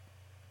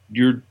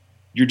 you're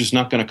just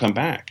not going to come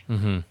back.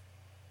 Mm-hmm.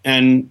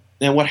 And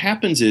what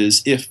happens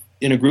is, if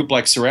in a group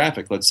like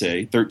Seraphic, let's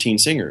say 13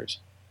 singers,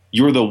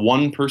 you're the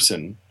one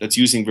person that's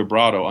using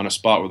vibrato on a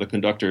spot where the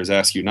conductor has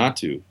asked you not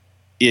to,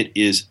 it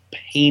is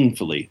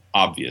painfully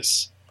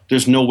obvious.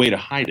 There's no way to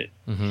hide it.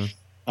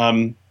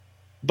 Mm-hmm.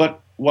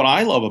 But what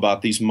I love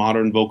about these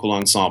modern vocal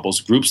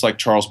ensembles, groups like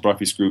Charles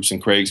Bruffy's groups and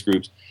Craig's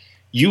groups,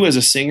 you as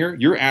a singer,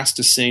 you're asked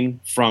to sing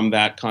from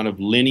that kind of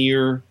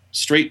linear,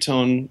 straight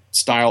tone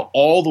style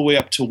all the way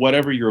up to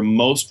whatever your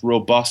most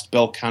robust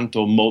bel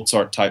canto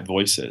Mozart type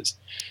voice is.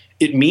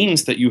 It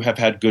means that you have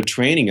had good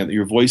training and that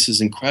your voice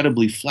is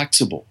incredibly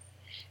flexible.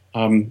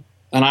 And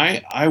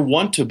I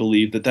want to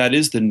believe that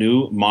is the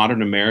new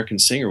modern American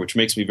singer, which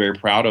makes me very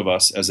proud of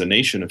us as a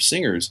nation of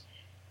singers,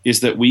 is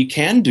that we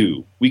can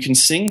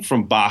sing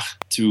from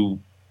Bach to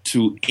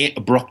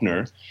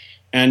Bruckner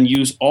and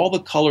use all the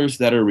colors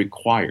that are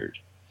required.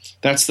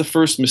 That's the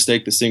first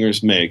mistake the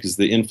singers make, is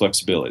the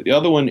inflexibility. The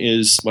other one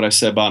is what I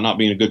said about not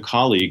being a good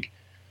colleague.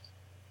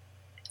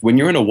 When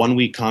you're in a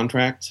 1-week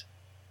contract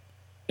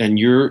and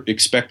you're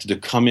expected to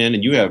come in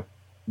and you have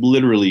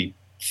literally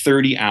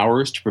 30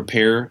 hours to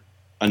prepare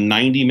a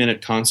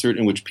 90-minute concert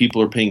in which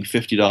people are paying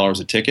 $50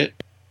 a ticket,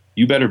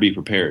 you better be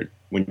prepared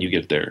when you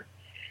get there.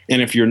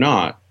 And if you're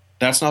not,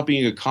 That's not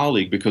being a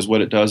colleague, because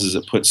what it does is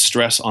it puts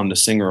stress on the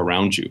singer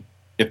around you.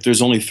 If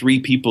there's only 3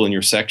 people in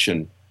your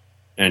section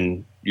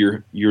and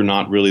you're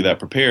not really that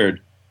prepared,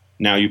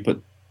 now you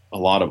put a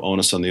lot of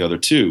onus on the other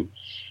 2.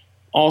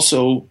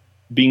 Also,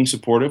 being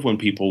supportive when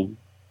people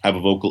have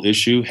a vocal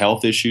issue,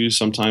 health issues,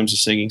 sometimes the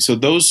singing. So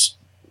those,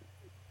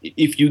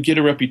 if you get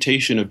a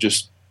reputation of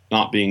just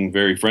not being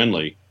very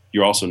friendly,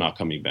 you're also not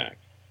coming back.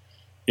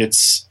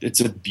 It's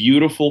a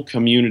beautiful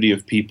community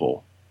of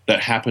people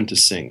that happen to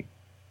sing.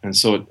 And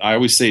so I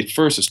always say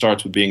first it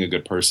starts with being a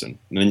good person,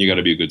 and then you got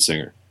to be a good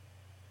singer.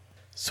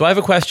 So I have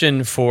a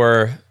question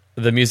for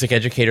the music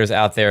educators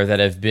out there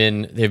that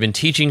they've been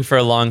teaching for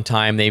a long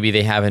time. Maybe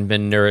they haven't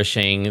been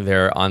nourishing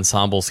their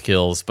ensemble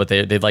skills, but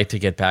they'd like to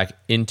get back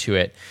into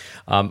it.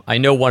 I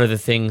know one of the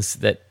things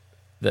that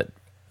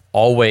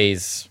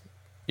always,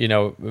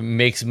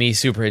 makes me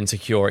super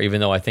insecure,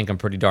 even though I think I'm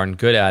pretty darn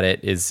good at it,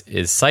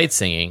 is sight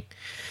singing.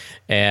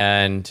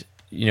 And,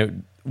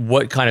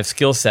 what kind of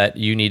skill set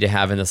you need to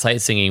have in the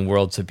sight singing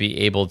world to be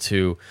able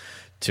to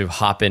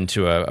hop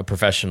into a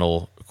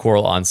professional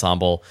choral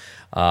ensemble,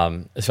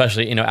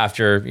 especially,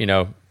 after,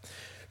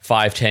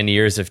 5-10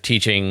 years of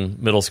teaching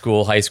middle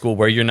school, high school,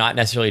 where you're not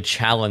necessarily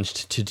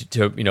challenged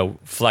to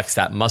flex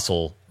that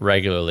muscle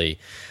regularly.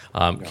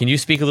 Can you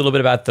speak a little bit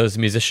about those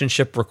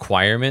musicianship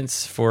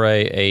requirements for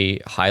a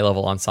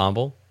high-level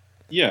ensemble?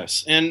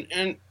 Yes,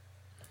 and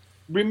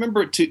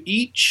remember, to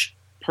each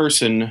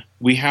person,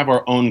 we have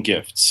our own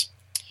gifts.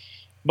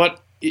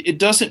 But it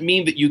doesn't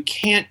mean that you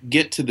can't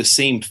get to the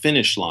same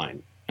finish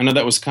line. I know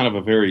that was kind of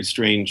a very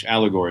strange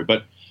allegory,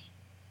 but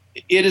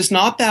it is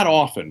not that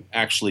often,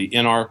 actually,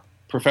 in our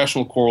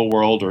professional choral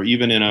world or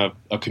even in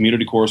a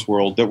community chorus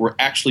world that we're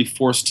actually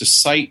forced to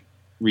sight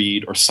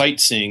read or sight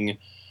sing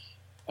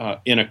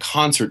in a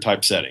concert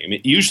type setting. I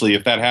mean, usually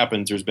if that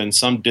happens, there's been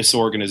some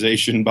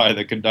disorganization by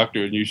the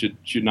conductor, and you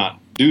should not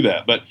do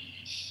that. But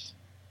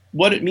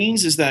what it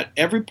means is that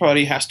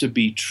everybody has to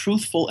be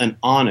truthful and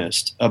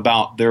honest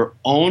about their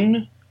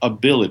own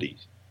ability.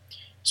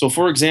 So,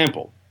 for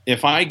example,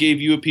 if I gave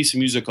you a piece of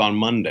music on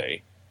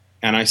Monday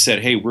and I said,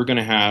 hey, we're going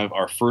to have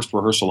our first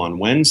rehearsal on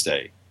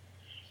Wednesday,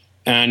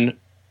 and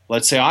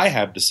let's say I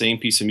have the same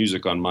piece of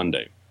music on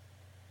Monday,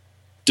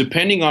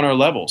 depending on our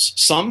levels,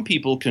 some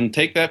people can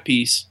take that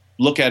piece,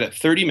 look at it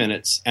 30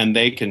 minutes, and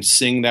they can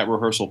sing that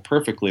rehearsal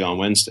perfectly on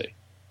Wednesday.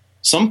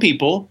 Some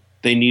people,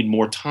 they need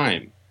more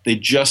time. They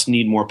just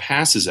need more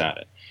passes at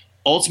it.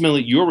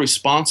 Ultimately, you're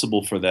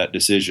responsible for that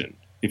decision.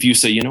 If you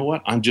say, you know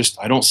what, I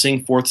don't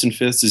sing fourths and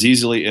fifths as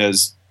easily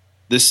as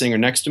this singer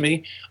next to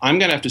me, I'm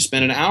going to have to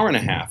spend an hour and a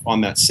half on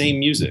that same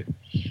music.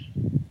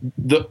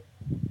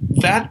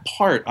 That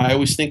part, I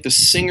always think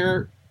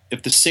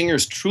if the singer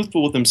is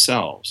truthful with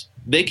themselves,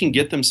 they can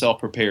get themselves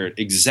prepared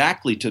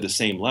exactly to the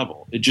same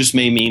level. It just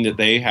may mean that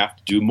they have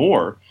to do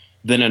more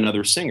than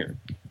another singer.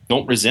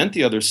 Don't resent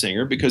the other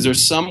singer, because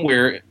there's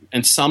somewhere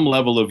and some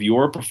level of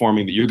your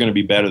performing that you're going to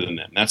be better than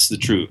them. That's the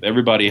truth.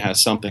 Everybody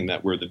has something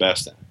that we're the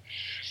best at.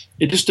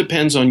 It just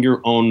depends on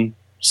your own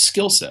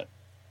skill set.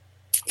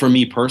 For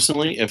me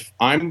personally, if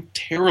I'm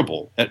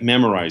terrible at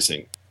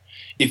memorizing,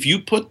 if you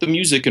put the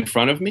music in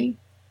front of me,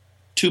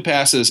 2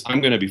 passes,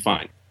 I'm going to be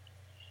fine.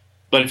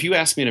 But if you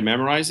ask me to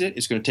memorize it,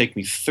 it's going to take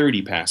me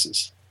 30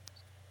 passes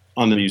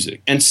on the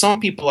music. And some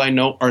people I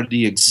know are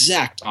the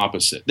exact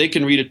opposite. They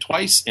can read it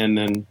twice and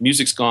then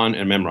music's gone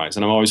and memorized.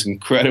 And I'm always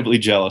incredibly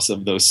jealous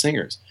of those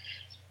singers.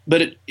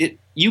 But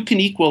you can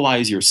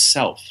equalize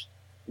yourself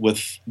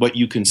with what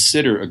you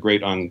consider a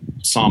great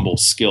ensemble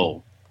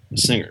skill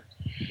singer.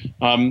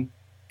 And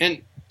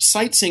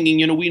sight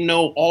singing, we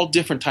know all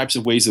different types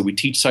of ways that we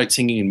teach sight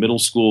singing in middle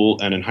school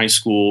and in high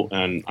school.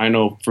 And I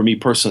know for me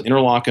personally,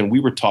 Interlochen,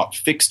 we were taught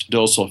fixed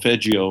do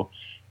solfeggio,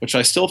 which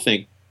I still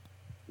think,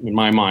 in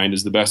my mind,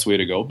 is the best way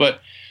to go.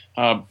 But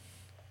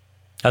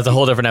that's a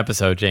whole different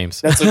episode, James.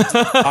 That's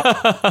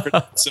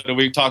so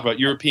we talk about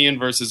European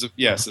versus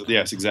yes,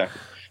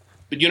 exactly.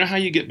 But you know how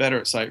you get better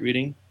at sight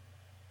reading?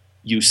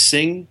 You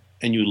sing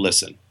and you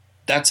listen.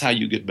 That's how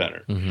you get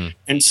better. Mm-hmm.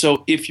 And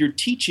so if you're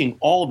teaching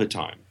all the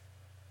time,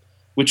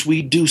 which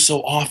we do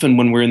so often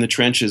when we're in the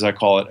trenches, I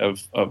call it,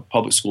 of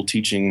public school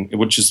teaching,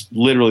 which is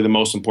literally the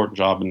most important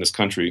job in this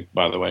country,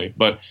 by the way.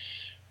 But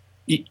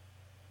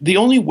the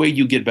only way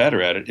you get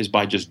better at it is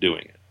by just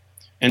doing it.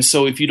 And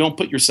so if you don't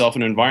put yourself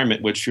in an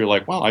environment which you're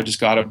like, well, I just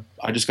got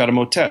a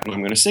motet and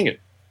I'm going to sing it,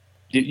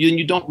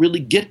 you don't really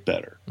get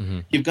better.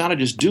 Mm-hmm. You've got to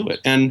just do it.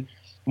 And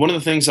one of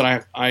the things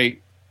that I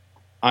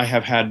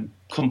have had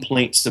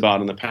complaints about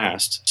in the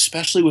past,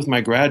 especially with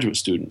my graduate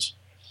students,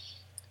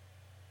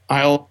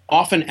 I'll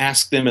often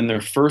ask them in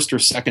their first or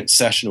second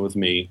session with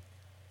me,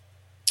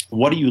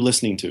 what are you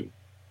listening to?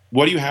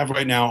 What do you have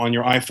right now on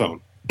your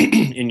iPhone?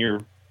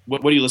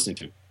 What are you listening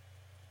to?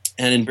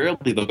 And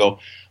invariably they'll go,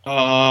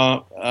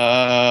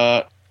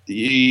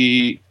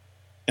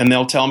 and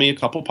they'll tell me a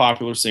couple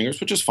popular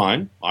singers, which is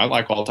fine. I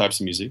like all types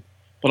of music.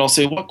 But I'll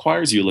say, what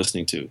choirs are you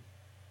listening to?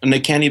 And they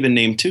can't even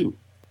name 2.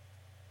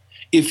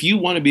 If you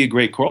want to be a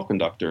great choral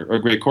conductor or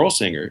a great choral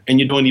singer, and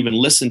you don't even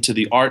listen to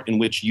the art in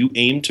which you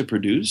aim to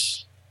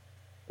produce,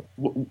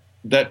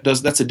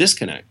 that's a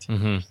disconnect.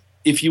 Mm-hmm.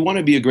 If you want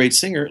to be a great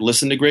singer,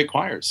 listen to great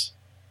choirs,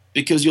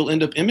 because you'll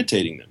end up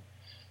imitating them.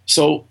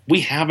 So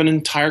we have an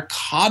entire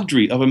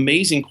cadre of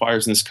amazing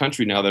choirs in this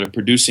country now that are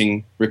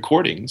producing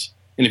recordings.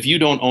 And if you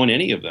don't own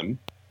any of them,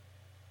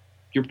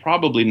 you're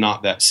probably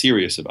not that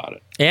serious about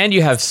it. And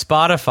you have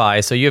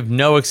Spotify, so you have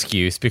no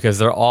excuse because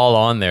they're all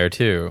on there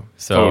too.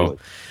 So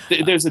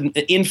there's an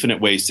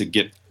infinite ways to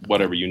get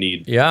whatever you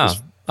need. Yeah.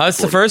 That's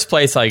the first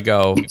place I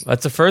go.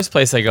 That's the first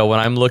place I go when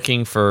I'm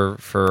looking for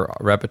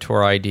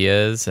repertoire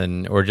ideas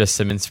or just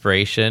some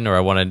inspiration, or I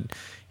want to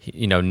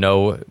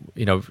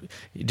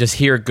just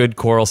hear good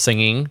choral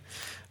singing.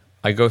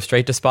 I go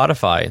straight to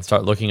Spotify and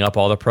start looking up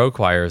all the pro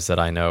choirs that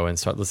I know and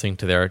start listening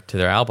to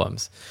their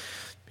albums.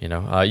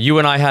 You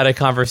and I had a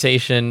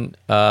conversation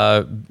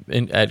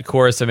at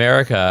Chorus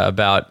America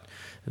about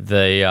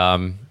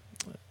the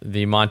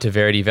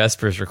Monteverdi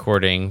Vespers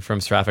recording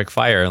from Seraphic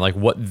Fire and like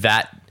what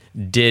that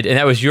did, and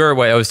that was your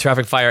way. It was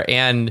Seraphic Fire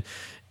and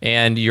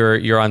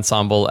your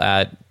ensemble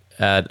at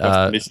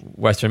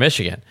Western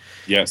Michigan.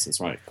 Yes,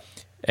 that's right.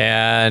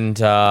 And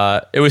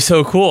it was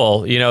so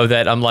cool,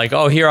 that I'm like,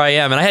 oh, here I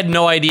am. And I had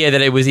no idea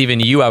that it was even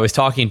you I was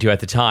talking to at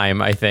the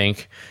time, I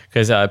think,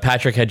 because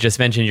Patrick had just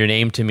mentioned your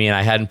name to me and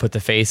I hadn't put the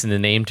face and the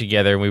name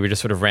together, and we were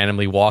just sort of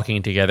randomly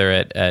walking together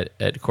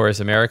at Chorus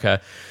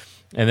America.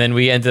 And then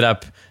we ended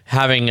up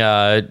having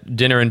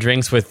dinner and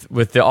drinks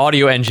with the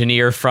audio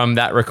engineer from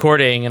that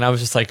recording, and I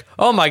was just like,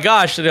 "Oh my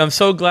gosh!" I'm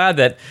so glad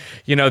that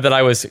that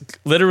I was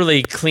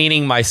literally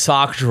cleaning my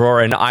sock drawer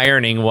and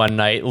ironing one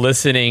night,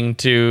 listening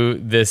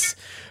to this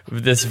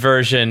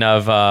version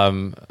of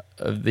the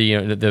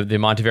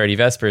Monteverdi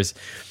Vespers,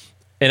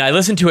 and I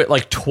listened to it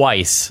like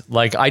twice.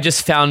 Like I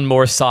just found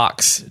more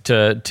socks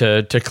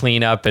to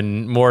clean up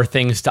and more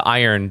things to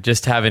iron,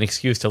 just to have an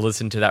excuse to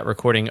listen to that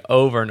recording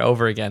over and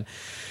over again.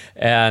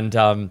 And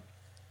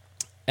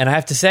I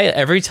have to say,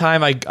 every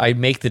time I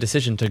make the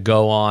decision to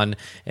go on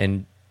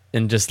and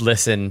just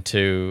listen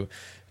to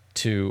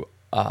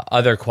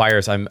other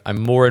choirs, I'm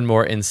more and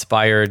more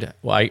inspired.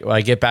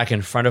 I get back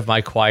in front of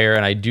my choir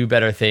and I do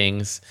better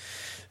things.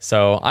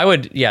 So I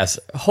would, yes,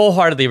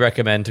 wholeheartedly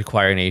recommend to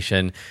Choir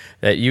Nation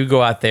that you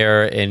go out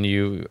there and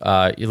you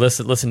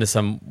listen to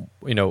some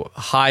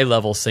high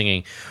level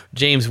singing.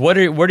 James, what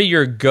are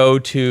your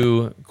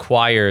go-to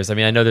choirs? I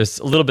mean, I know there's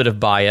a little bit of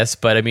bias,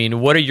 but I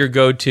mean, what are your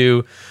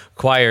go-to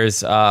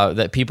choirs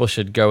that people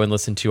should go and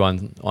listen to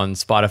on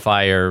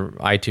Spotify or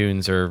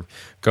iTunes or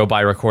go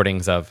buy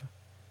recordings of?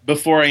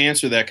 Before I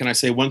answer that, can I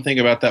say one thing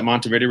about that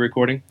Monteverdi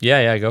recording?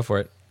 Yeah, go for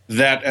it.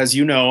 That, as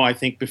you know, I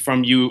think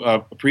from a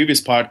previous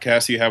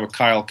podcast, you have a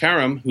Kyle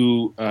Karam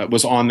who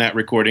was on that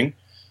recording.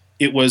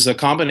 It was a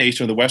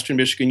combination of the Western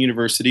Michigan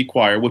University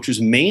choir, which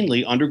was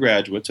mainly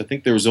undergraduates. I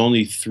think there was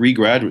only 3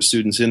 graduate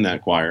students in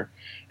that choir.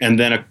 And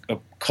then a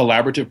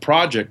collaborative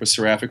project with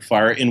Seraphic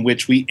Fire in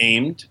which we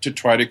aimed to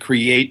try to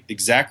create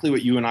exactly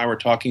what you and I were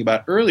talking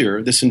about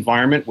earlier, this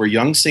environment where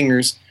young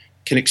singers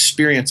can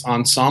experience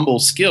ensemble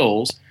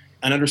skills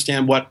and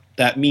understand what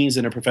that means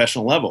in a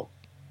professional level.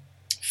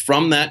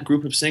 From that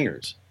group of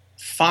singers,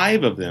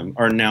 5 of them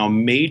are now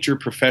major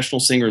professional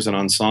singers and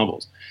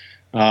ensembles.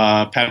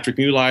 Patrick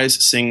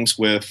Muleis sings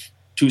with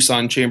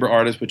Tucson Chamber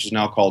Artists, which is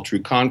now called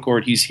True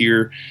Concord. He's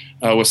here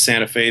with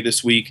Santa Fe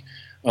this week.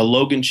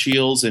 Logan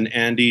Shields and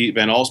Andy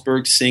Van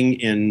Allsburg sing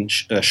in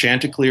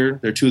Chanticleer.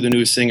 They're 2 of the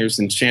newest singers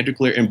in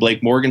Chanticleer. And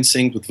Blake Morgan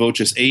sings with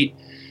Voces 8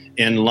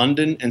 in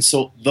London. And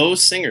so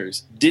those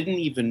singers didn't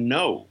even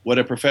know what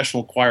a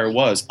professional choir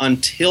was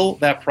until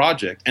that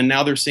project. And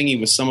now they're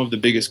singing with some of the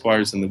biggest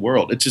choirs in the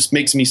world. It just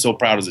makes me so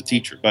proud as a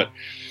teacher. But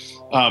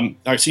all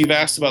right, so you've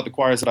asked about the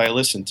choirs that I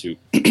listen to.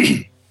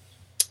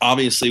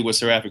 Obviously, with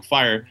Seraphic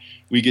Fire,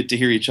 we get to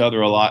hear each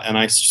other a lot. And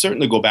I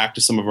certainly go back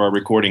to some of our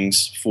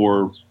recordings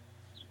for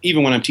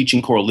even when I'm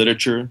teaching choral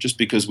literature, just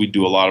because we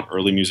do a lot of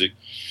early music.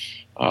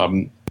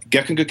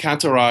 Gekanga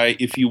Kantarai,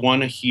 if you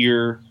want to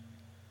hear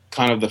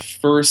kind of the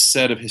first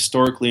set of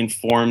historically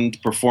informed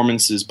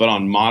performances, but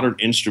on modern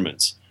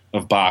instruments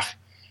of Bach,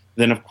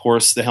 then of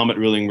course the Helmut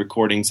Rilling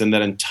recordings and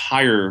that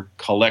entire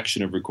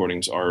collection of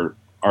recordings are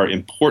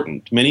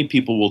important. Many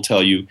people will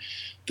tell you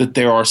that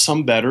there are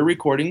some better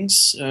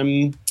recordings.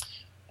 One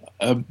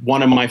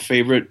of my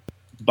favorite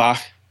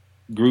Bach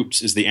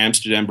groups is the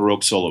Amsterdam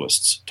Baroque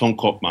soloists, Ton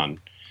Koopman.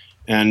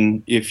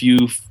 And if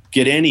you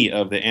get any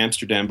of the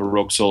Amsterdam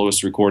Baroque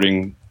soloist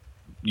recording,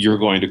 you're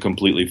going to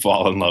completely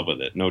fall in love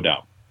with it, no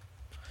doubt.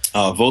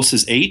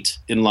 Voces 8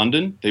 in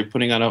London, they're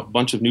putting out a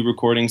bunch of new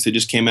recordings. They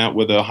just came out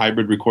with a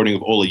hybrid recording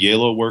of Ola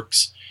Yelo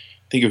works.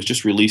 I think it was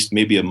just released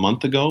maybe a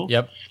month ago.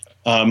 Yep.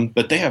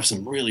 But they have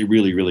some really,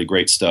 really, really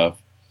great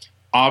stuff.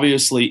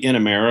 Obviously, in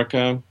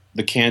America,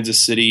 the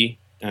Kansas City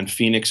and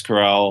Phoenix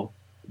Chorale,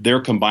 their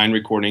combined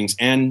recordings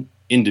and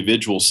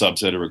individual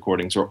subset of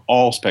recordings are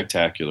all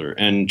spectacular.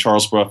 And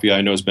Charles Bruffy,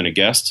 I know, has been a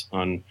guest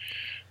on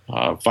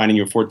Finding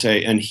Your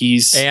Forte, and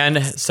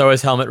so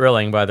is Helmut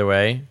Rilling, by the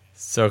way.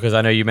 So, because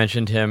I know you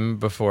mentioned him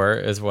before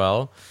as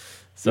well.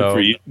 So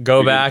for you.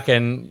 go back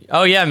and,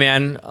 oh yeah,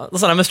 man.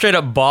 Listen, I'm a straight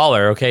up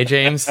baller. Okay,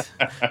 James.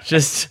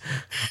 Just,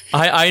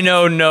 I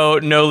know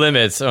no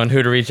limits on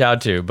who to reach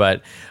out to,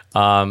 but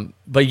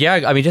yeah,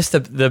 I mean, just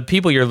the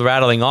people you're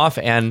rattling off,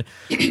 and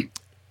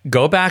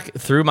go back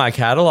through my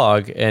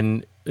catalog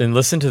and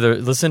listen to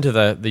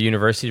the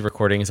university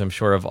recordings. I'm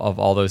sure of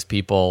all those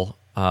people.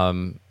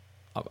 I'm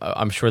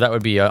sure that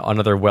would be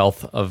another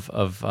wealth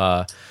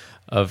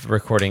of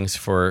recordings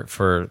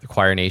for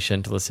Choir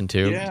Nation to listen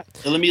to. Yeah,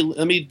 let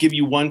me give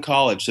you one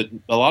college that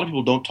a lot of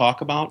people don't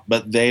talk about,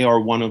 but they are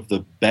one of the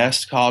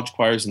best college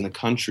choirs in the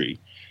country,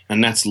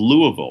 and that's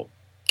Louisville.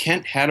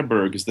 Kent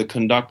Hatteberg is the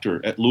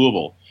conductor at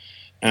Louisville,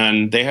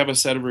 and they have a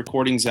set of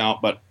recordings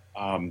out. But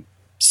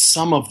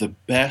some of the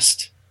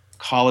best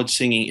college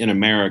singing in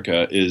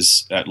America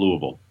is at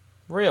Louisville.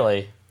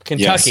 Really,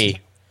 Kentucky. Yes.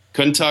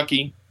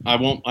 Kentucky. I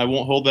won't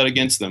hold that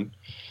against them.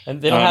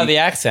 And they don't have the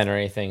accent or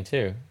anything,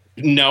 too.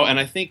 No, and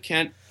I think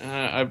Kent,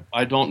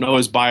 I don't know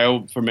his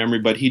bio from memory,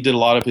 but he did a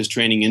lot of his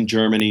training in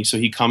Germany, so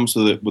he comes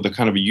with a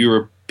kind of a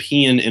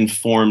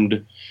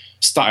European-informed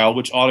style,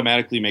 which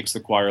automatically makes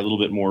the choir a little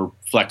bit more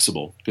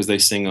flexible because they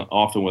sing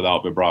often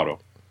without vibrato.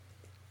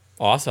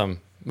 Awesome.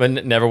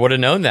 But never would have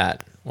known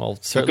that. Well,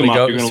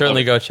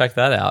 certainly go check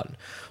that out.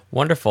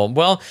 Wonderful.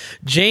 Well,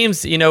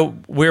 James,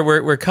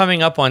 we're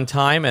coming up on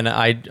time, and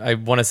I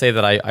want to say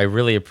that I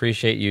really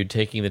appreciate you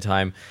taking the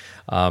time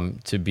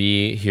to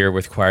be here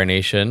with Choir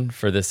Nation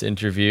for this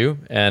interview.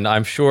 And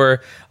I'm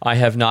sure I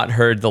have not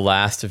heard the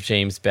last of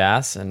James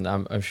Bass, and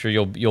I'm sure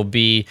you'll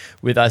be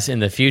with us in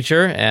the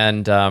future.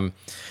 And I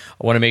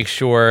want to make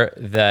sure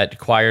that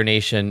Choir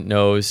Nation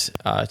knows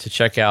to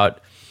check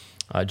out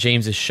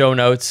James's show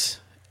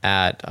notes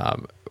at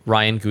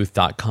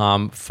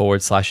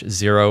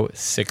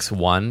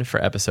ryanguth.com/061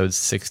 for episode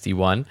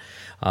 61,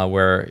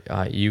 where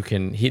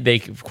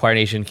Choir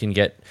Nation can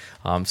get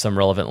some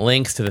relevant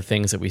links to the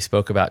things that we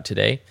spoke about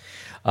today.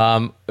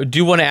 I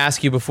do want to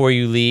ask you before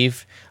you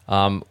leave,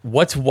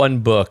 what's one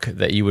book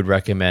that you would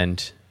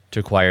recommend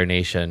to Choir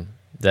Nation?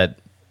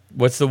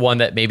 What's the one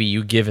that maybe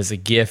you give as a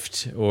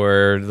gift,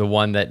 or the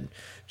one that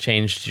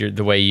changed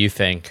the way you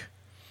think?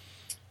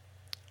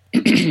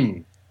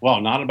 Well,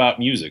 not about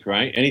music,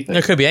 right? Anything.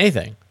 It could be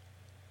anything.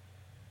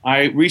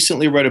 I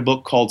recently read a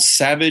book called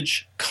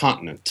Savage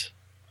Continent,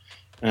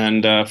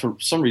 and for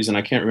some reason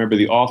I can't remember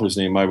the author's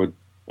name. I would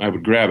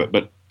grab it,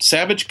 but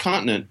Savage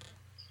Continent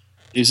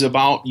is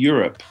about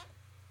Europe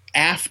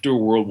after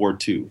World War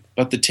II,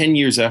 about the 10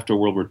 years after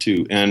World War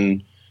II,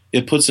 and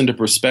it puts into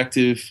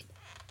perspective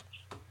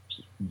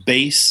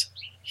base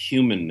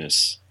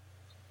humanness.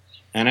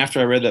 And after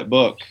I read that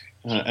book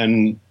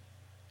and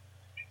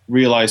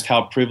realized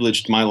how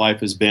privileged my life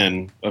has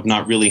been of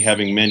not really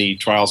having many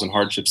trials and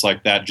hardships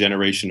like that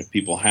generation of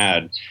people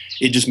had,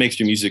 it just makes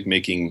your music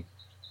making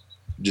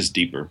just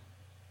deeper.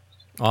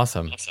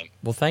 Awesome.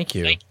 Well, thank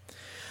you.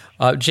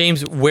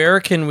 James, where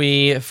can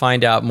we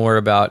find out more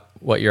about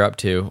what you're up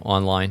to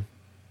online?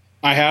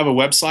 I have a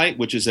website,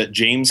 which is at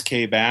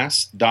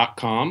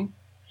jameskbass.com.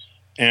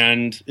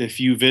 And if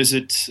you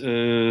visit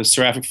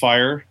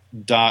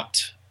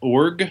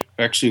seraphicfire.org,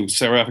 actually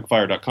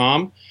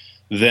seraphicfire.com,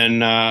 then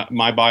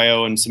my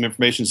bio and some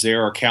information is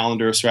there, our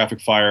calendar,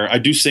 Seraphic Fire. I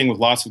do sing with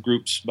lots of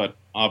groups, but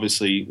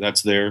obviously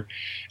that's there.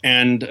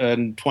 And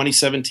in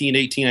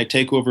 2017-18, I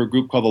take over a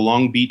group called the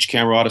Long Beach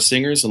Camerata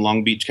Singers in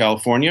Long Beach,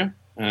 California,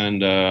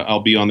 and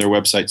I'll be on their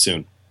website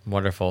soon.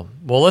 Wonderful.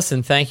 Well,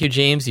 listen, thank you,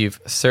 James. You've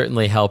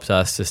certainly helped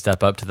us to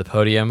step up to the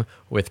podium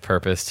with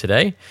purpose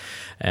today.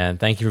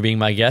 And thank you for being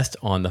my guest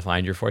on the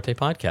Find Your Forte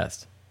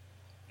podcast.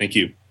 Thank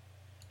you.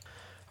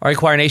 All right,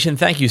 Choir Nation,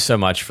 thank you so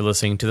much for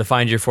listening to the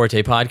Find Your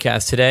Forte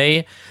podcast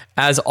today.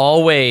 As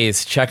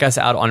always, check us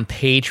out on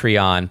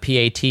Patreon,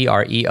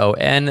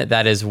 Patreon.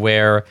 That is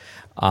where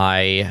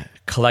I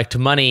collect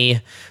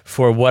money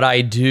for what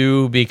I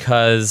do,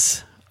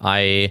 because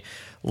I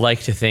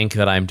like to think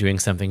that I'm doing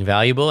something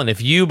valuable. And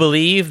if you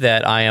believe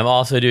that I am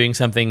also doing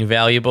something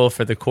valuable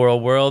for the choral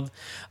world,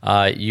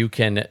 you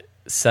can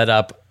set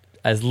up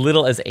as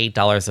little as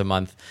 $8 a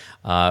month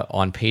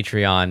on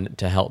Patreon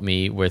to help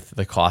me with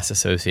the costs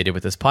associated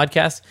with this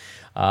podcast.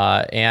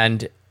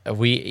 And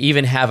we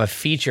even have a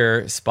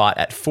feature spot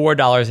at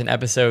 $4 an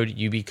episode.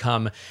 You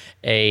become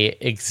a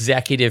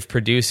executive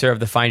producer of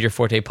the Find Your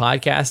Forte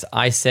podcast.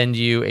 I send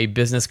you a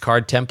business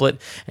card template,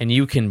 and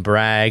you can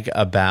brag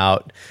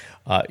about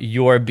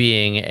your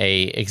being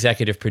a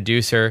executive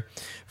producer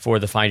for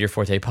the Find Your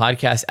Forte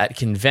podcast at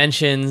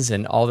conventions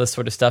and all this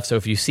sort of stuff. So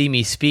if you see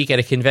me speak at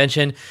a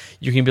convention,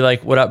 you can be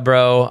like, "What up,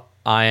 bro?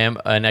 I am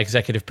an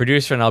executive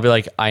producer." And I'll be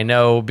like, "I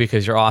know,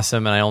 because you're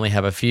awesome, and I only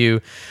have a few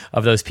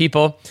of those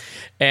people."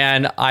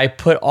 And I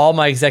put all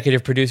my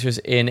executive producers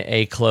in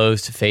a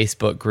closed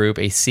Facebook group,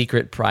 a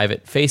secret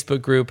private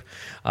Facebook group,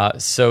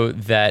 so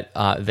that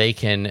they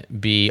can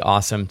be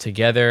awesome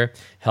together,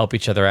 help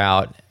each other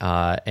out,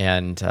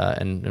 and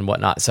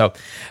whatnot. So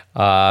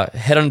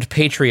head on to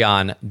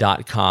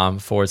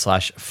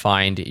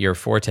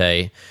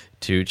patreon.com/findyourforte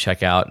to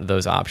check out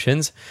those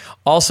options.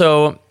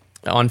 Also,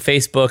 on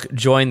Facebook,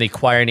 join the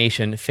Choir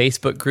Nation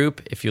Facebook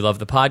group. If you love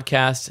the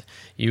podcast,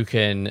 you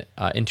can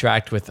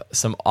interact with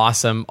some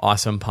awesome,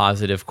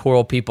 positive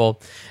choral people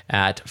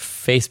at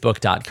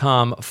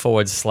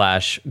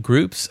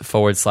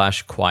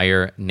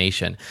facebook.com/groups/Choir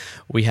Nation.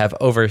 We have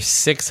over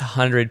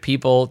 600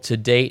 people to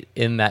date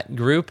in that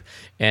group,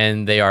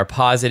 and they are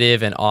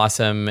positive and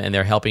awesome, and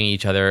they're helping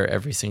each other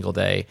every single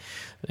day.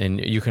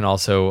 And you can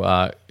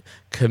also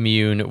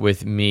commune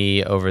with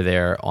me over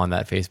there on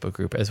that Facebook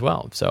group as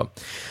well. So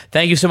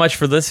thank you so much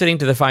for listening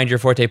to the Find Your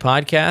Forte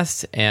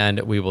podcast, and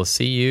we will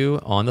see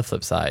you on the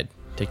flip side.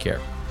 Take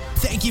care.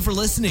 Thank you for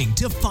listening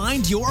to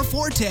Find Your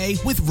Forte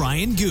with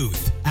Ryan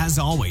Guth. As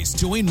always,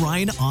 join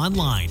Ryan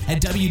online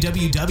at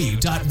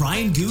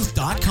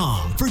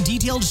www.ryanguth.com for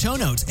detailed show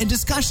notes and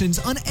discussions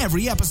on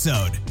every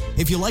episode.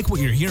 If you like what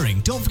you're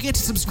hearing, don't forget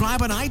to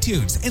subscribe on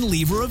iTunes and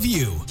leave a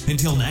review.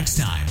 Until next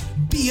time,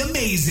 be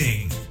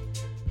amazing.